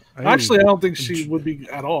 Actually, I don't think she would be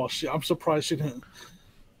at all. I'm surprised she didn't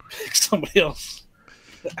pick somebody else.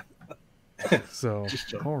 So,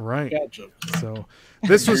 all right. Bad joke. So,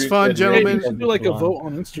 this was fun, gentlemen. We should do like a vote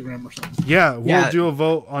on Instagram or something. Yeah, we'll do a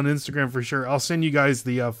vote on Instagram for sure. I'll send you guys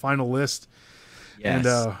the final list. Yes.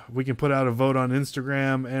 And we can put out a vote on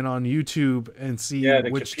Instagram and on YouTube and see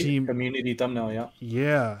which team. Community thumbnail, yeah.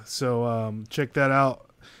 Yeah. So check that out.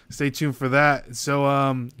 Stay tuned for that.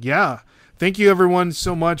 So, thank you everyone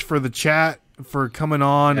so much for the chat, for coming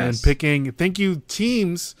on and picking. Thank you,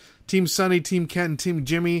 teams. Team Sonny, Team Ken, Team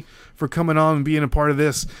Jimmy for coming on and being a part of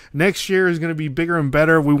this. Next year is going to be bigger and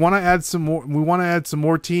better. We want to add some more. We want to add some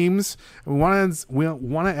more teams. We want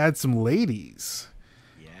to add some ladies.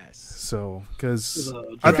 Yes. So, because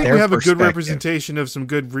I think we have a good representation of some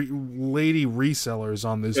good lady resellers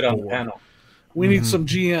on this board. We need some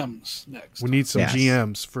GMs next. We need some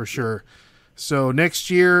GMs for sure. So next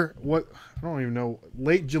year, I don't even know.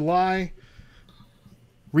 Late July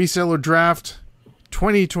reseller draft.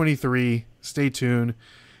 2023. Stay tuned.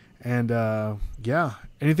 And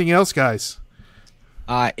anything else, guys?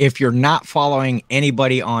 If you're not following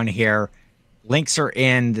anybody on here, links are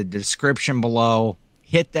in the description below.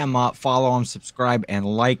 Hit them up, follow them, subscribe, and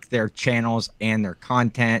like their channels and their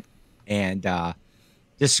content. And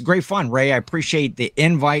this is great fun, Ray. I appreciate the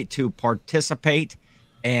invite to participate.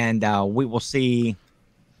 And we will see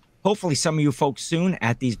hopefully some of you folks soon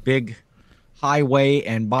at these big highway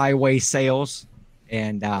and byway sales.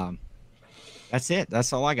 And that's it.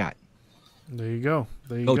 That's all I got. There you go.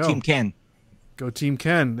 Go Team Ken. Go Team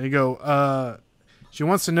Ken. There you go. She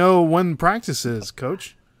wants to know when practice is,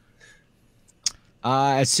 Coach.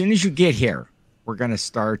 As soon as you get here, we're gonna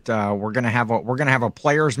start. We're gonna have a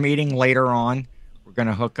players meeting later on. We're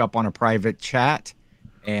gonna hook up on a private chat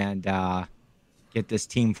and get this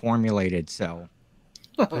team formulated. So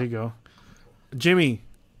there you go, Jimmy.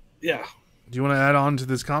 Yeah. Do you want to add on to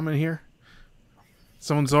this comment here?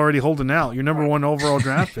 Someone's already holding out. Your number 1 overall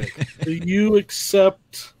draft pick. Do you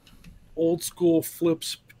accept old school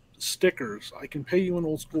flips stickers? I can pay you in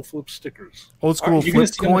old school flip stickers. Old school You're flip gonna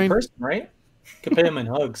see him in coin. person, right? You can pay him in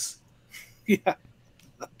hugs. Yeah.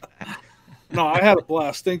 No, I had a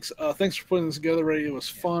blast. Thanks for putting this together, Ray. It was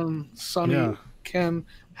fun. Sonny, Yeah. Ken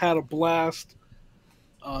had a blast.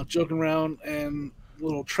 Joking around and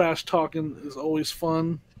little trash talking is always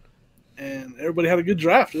fun. And everybody had a good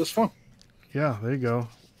draft. It was fun. Yeah, there you go.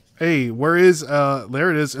 Hey, where is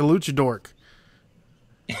there it is, Luchador.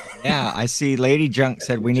 Yeah, I see Lady Junk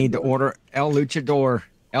said we need to order El Luchador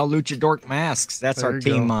masks. That's There our you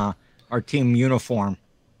team go. our team uniform.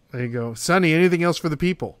 There you go. Sonny, anything else for the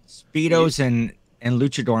people? Speedos and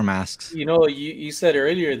luchador masks. You know, you said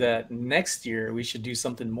earlier that next year we should do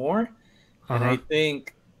something more. And I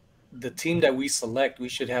think the team that we select, we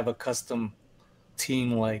should have a custom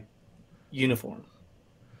team like uniform.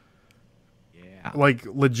 Yeah. Like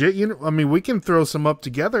legit, I mean, we can throw some up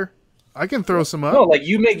together. I can throw some up. No, like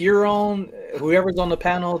you make your own. Whoever's on the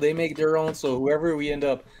panel, they make their own. So whoever we end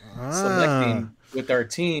up selecting with our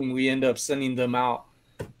team, we end up sending them out.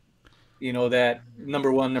 You know, that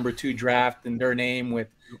number 1, number 2 draft and their name with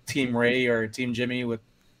Team Ray or Team Jimmy with,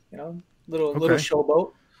 you know, little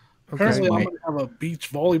showboat. Apparently, Okay. I'm going to have a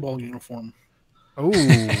beach volleyball uniform. Ooh.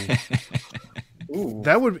 Ooh.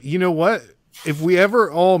 That would, you know what? If we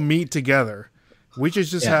ever all meet together, we should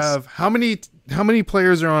just have how many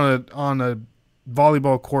players are on a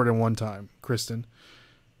volleyball court at one time, Kristen?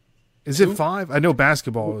 Is it 5? I know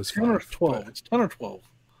basketball is 10 or 5. 12. It's 10 or 12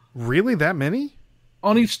 Really, that many?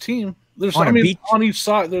 on each team. There's On a beach? on each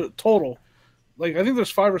side. The total, like I think there's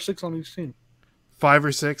 5 or 6 on each team. 5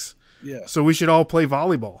 or 6. Yeah, So we should all play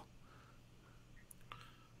volleyball.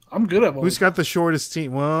 I'm good at volleyball. Who's got the shortest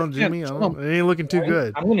team? Well, Jimmy, it ain't looking too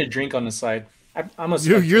good. I'm gonna drink on the side. I'm a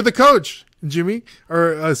You're the coach, Jimmy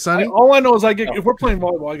or Sonny. all I know is if we're playing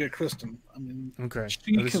volleyball, I get Kristen. I mean, Okay,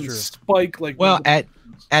 she that is can true. spike like. Well, at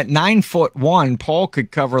 9'1", Paul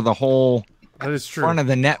could cover the whole That is true. front of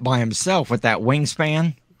the net by himself with that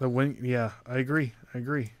wingspan. The wing, yeah, I agree.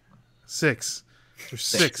 6. There's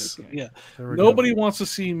 6. Yeah, There we go. nobody wants to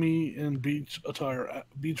see me in beach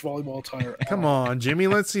volleyball attire. Come on, Jimmy.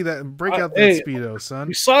 Let's see that. Break out that Hey, Speedo, son.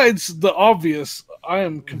 Besides the obvious, I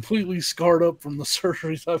am completely scarred up from the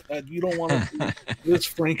surgeries I've had. You don't want to see this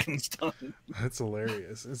Frankenstein. That's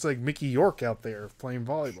hilarious. It's like Mickey York out there playing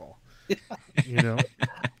volleyball. You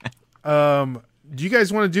know. Do you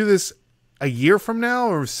guys want to do this a year from now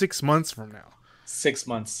or 6 months from now? 6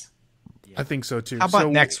 months. I think so too. How about So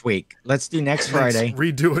next week? Let's do next let's Friday.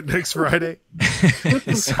 redo it next Friday.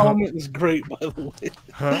 This comment is great, by the way.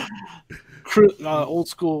 Huh? Old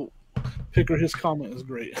school picker, his comment is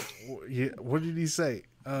great. Yeah, what did he say?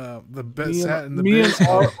 The best Me hat in the me biz. and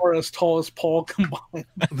R are as tall as Paul combined.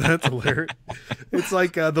 That's hilarious. It's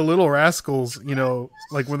like the Little Rascals, you know,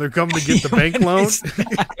 like when they're coming to get the bank loan.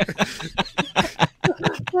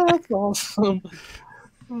 That's awesome.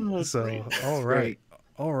 Oh, that's So, great. all right.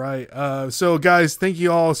 All right. So, guys, thank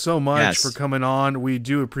you all so much Yes. for coming on. We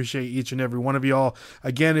do appreciate each and every one of y'all.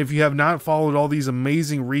 Again, if you have not followed all these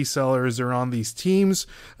amazing resellers that are on these teams,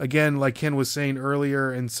 again, like Ken was saying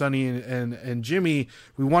earlier, and Sonny and Jimmy,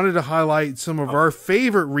 we wanted to highlight some of our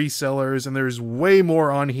favorite resellers, and there's way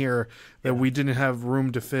more on here that we didn't have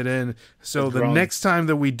room to fit in. So, the next time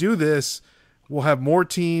that we do this, we'll have more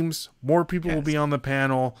teams, more people will be on the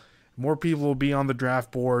panel. More people will be on the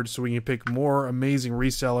draft board so we can pick more amazing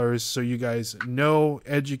resellers so you guys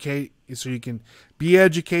educate, so you can be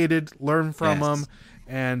educated, learn from them.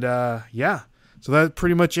 And yeah, so that's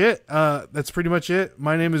pretty much it.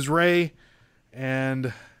 My name is Ray,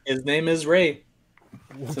 and His name is Ray.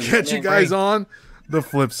 we'll catch you guys on the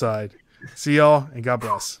flip side. See y'all, and God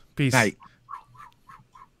bless. Peace. Night.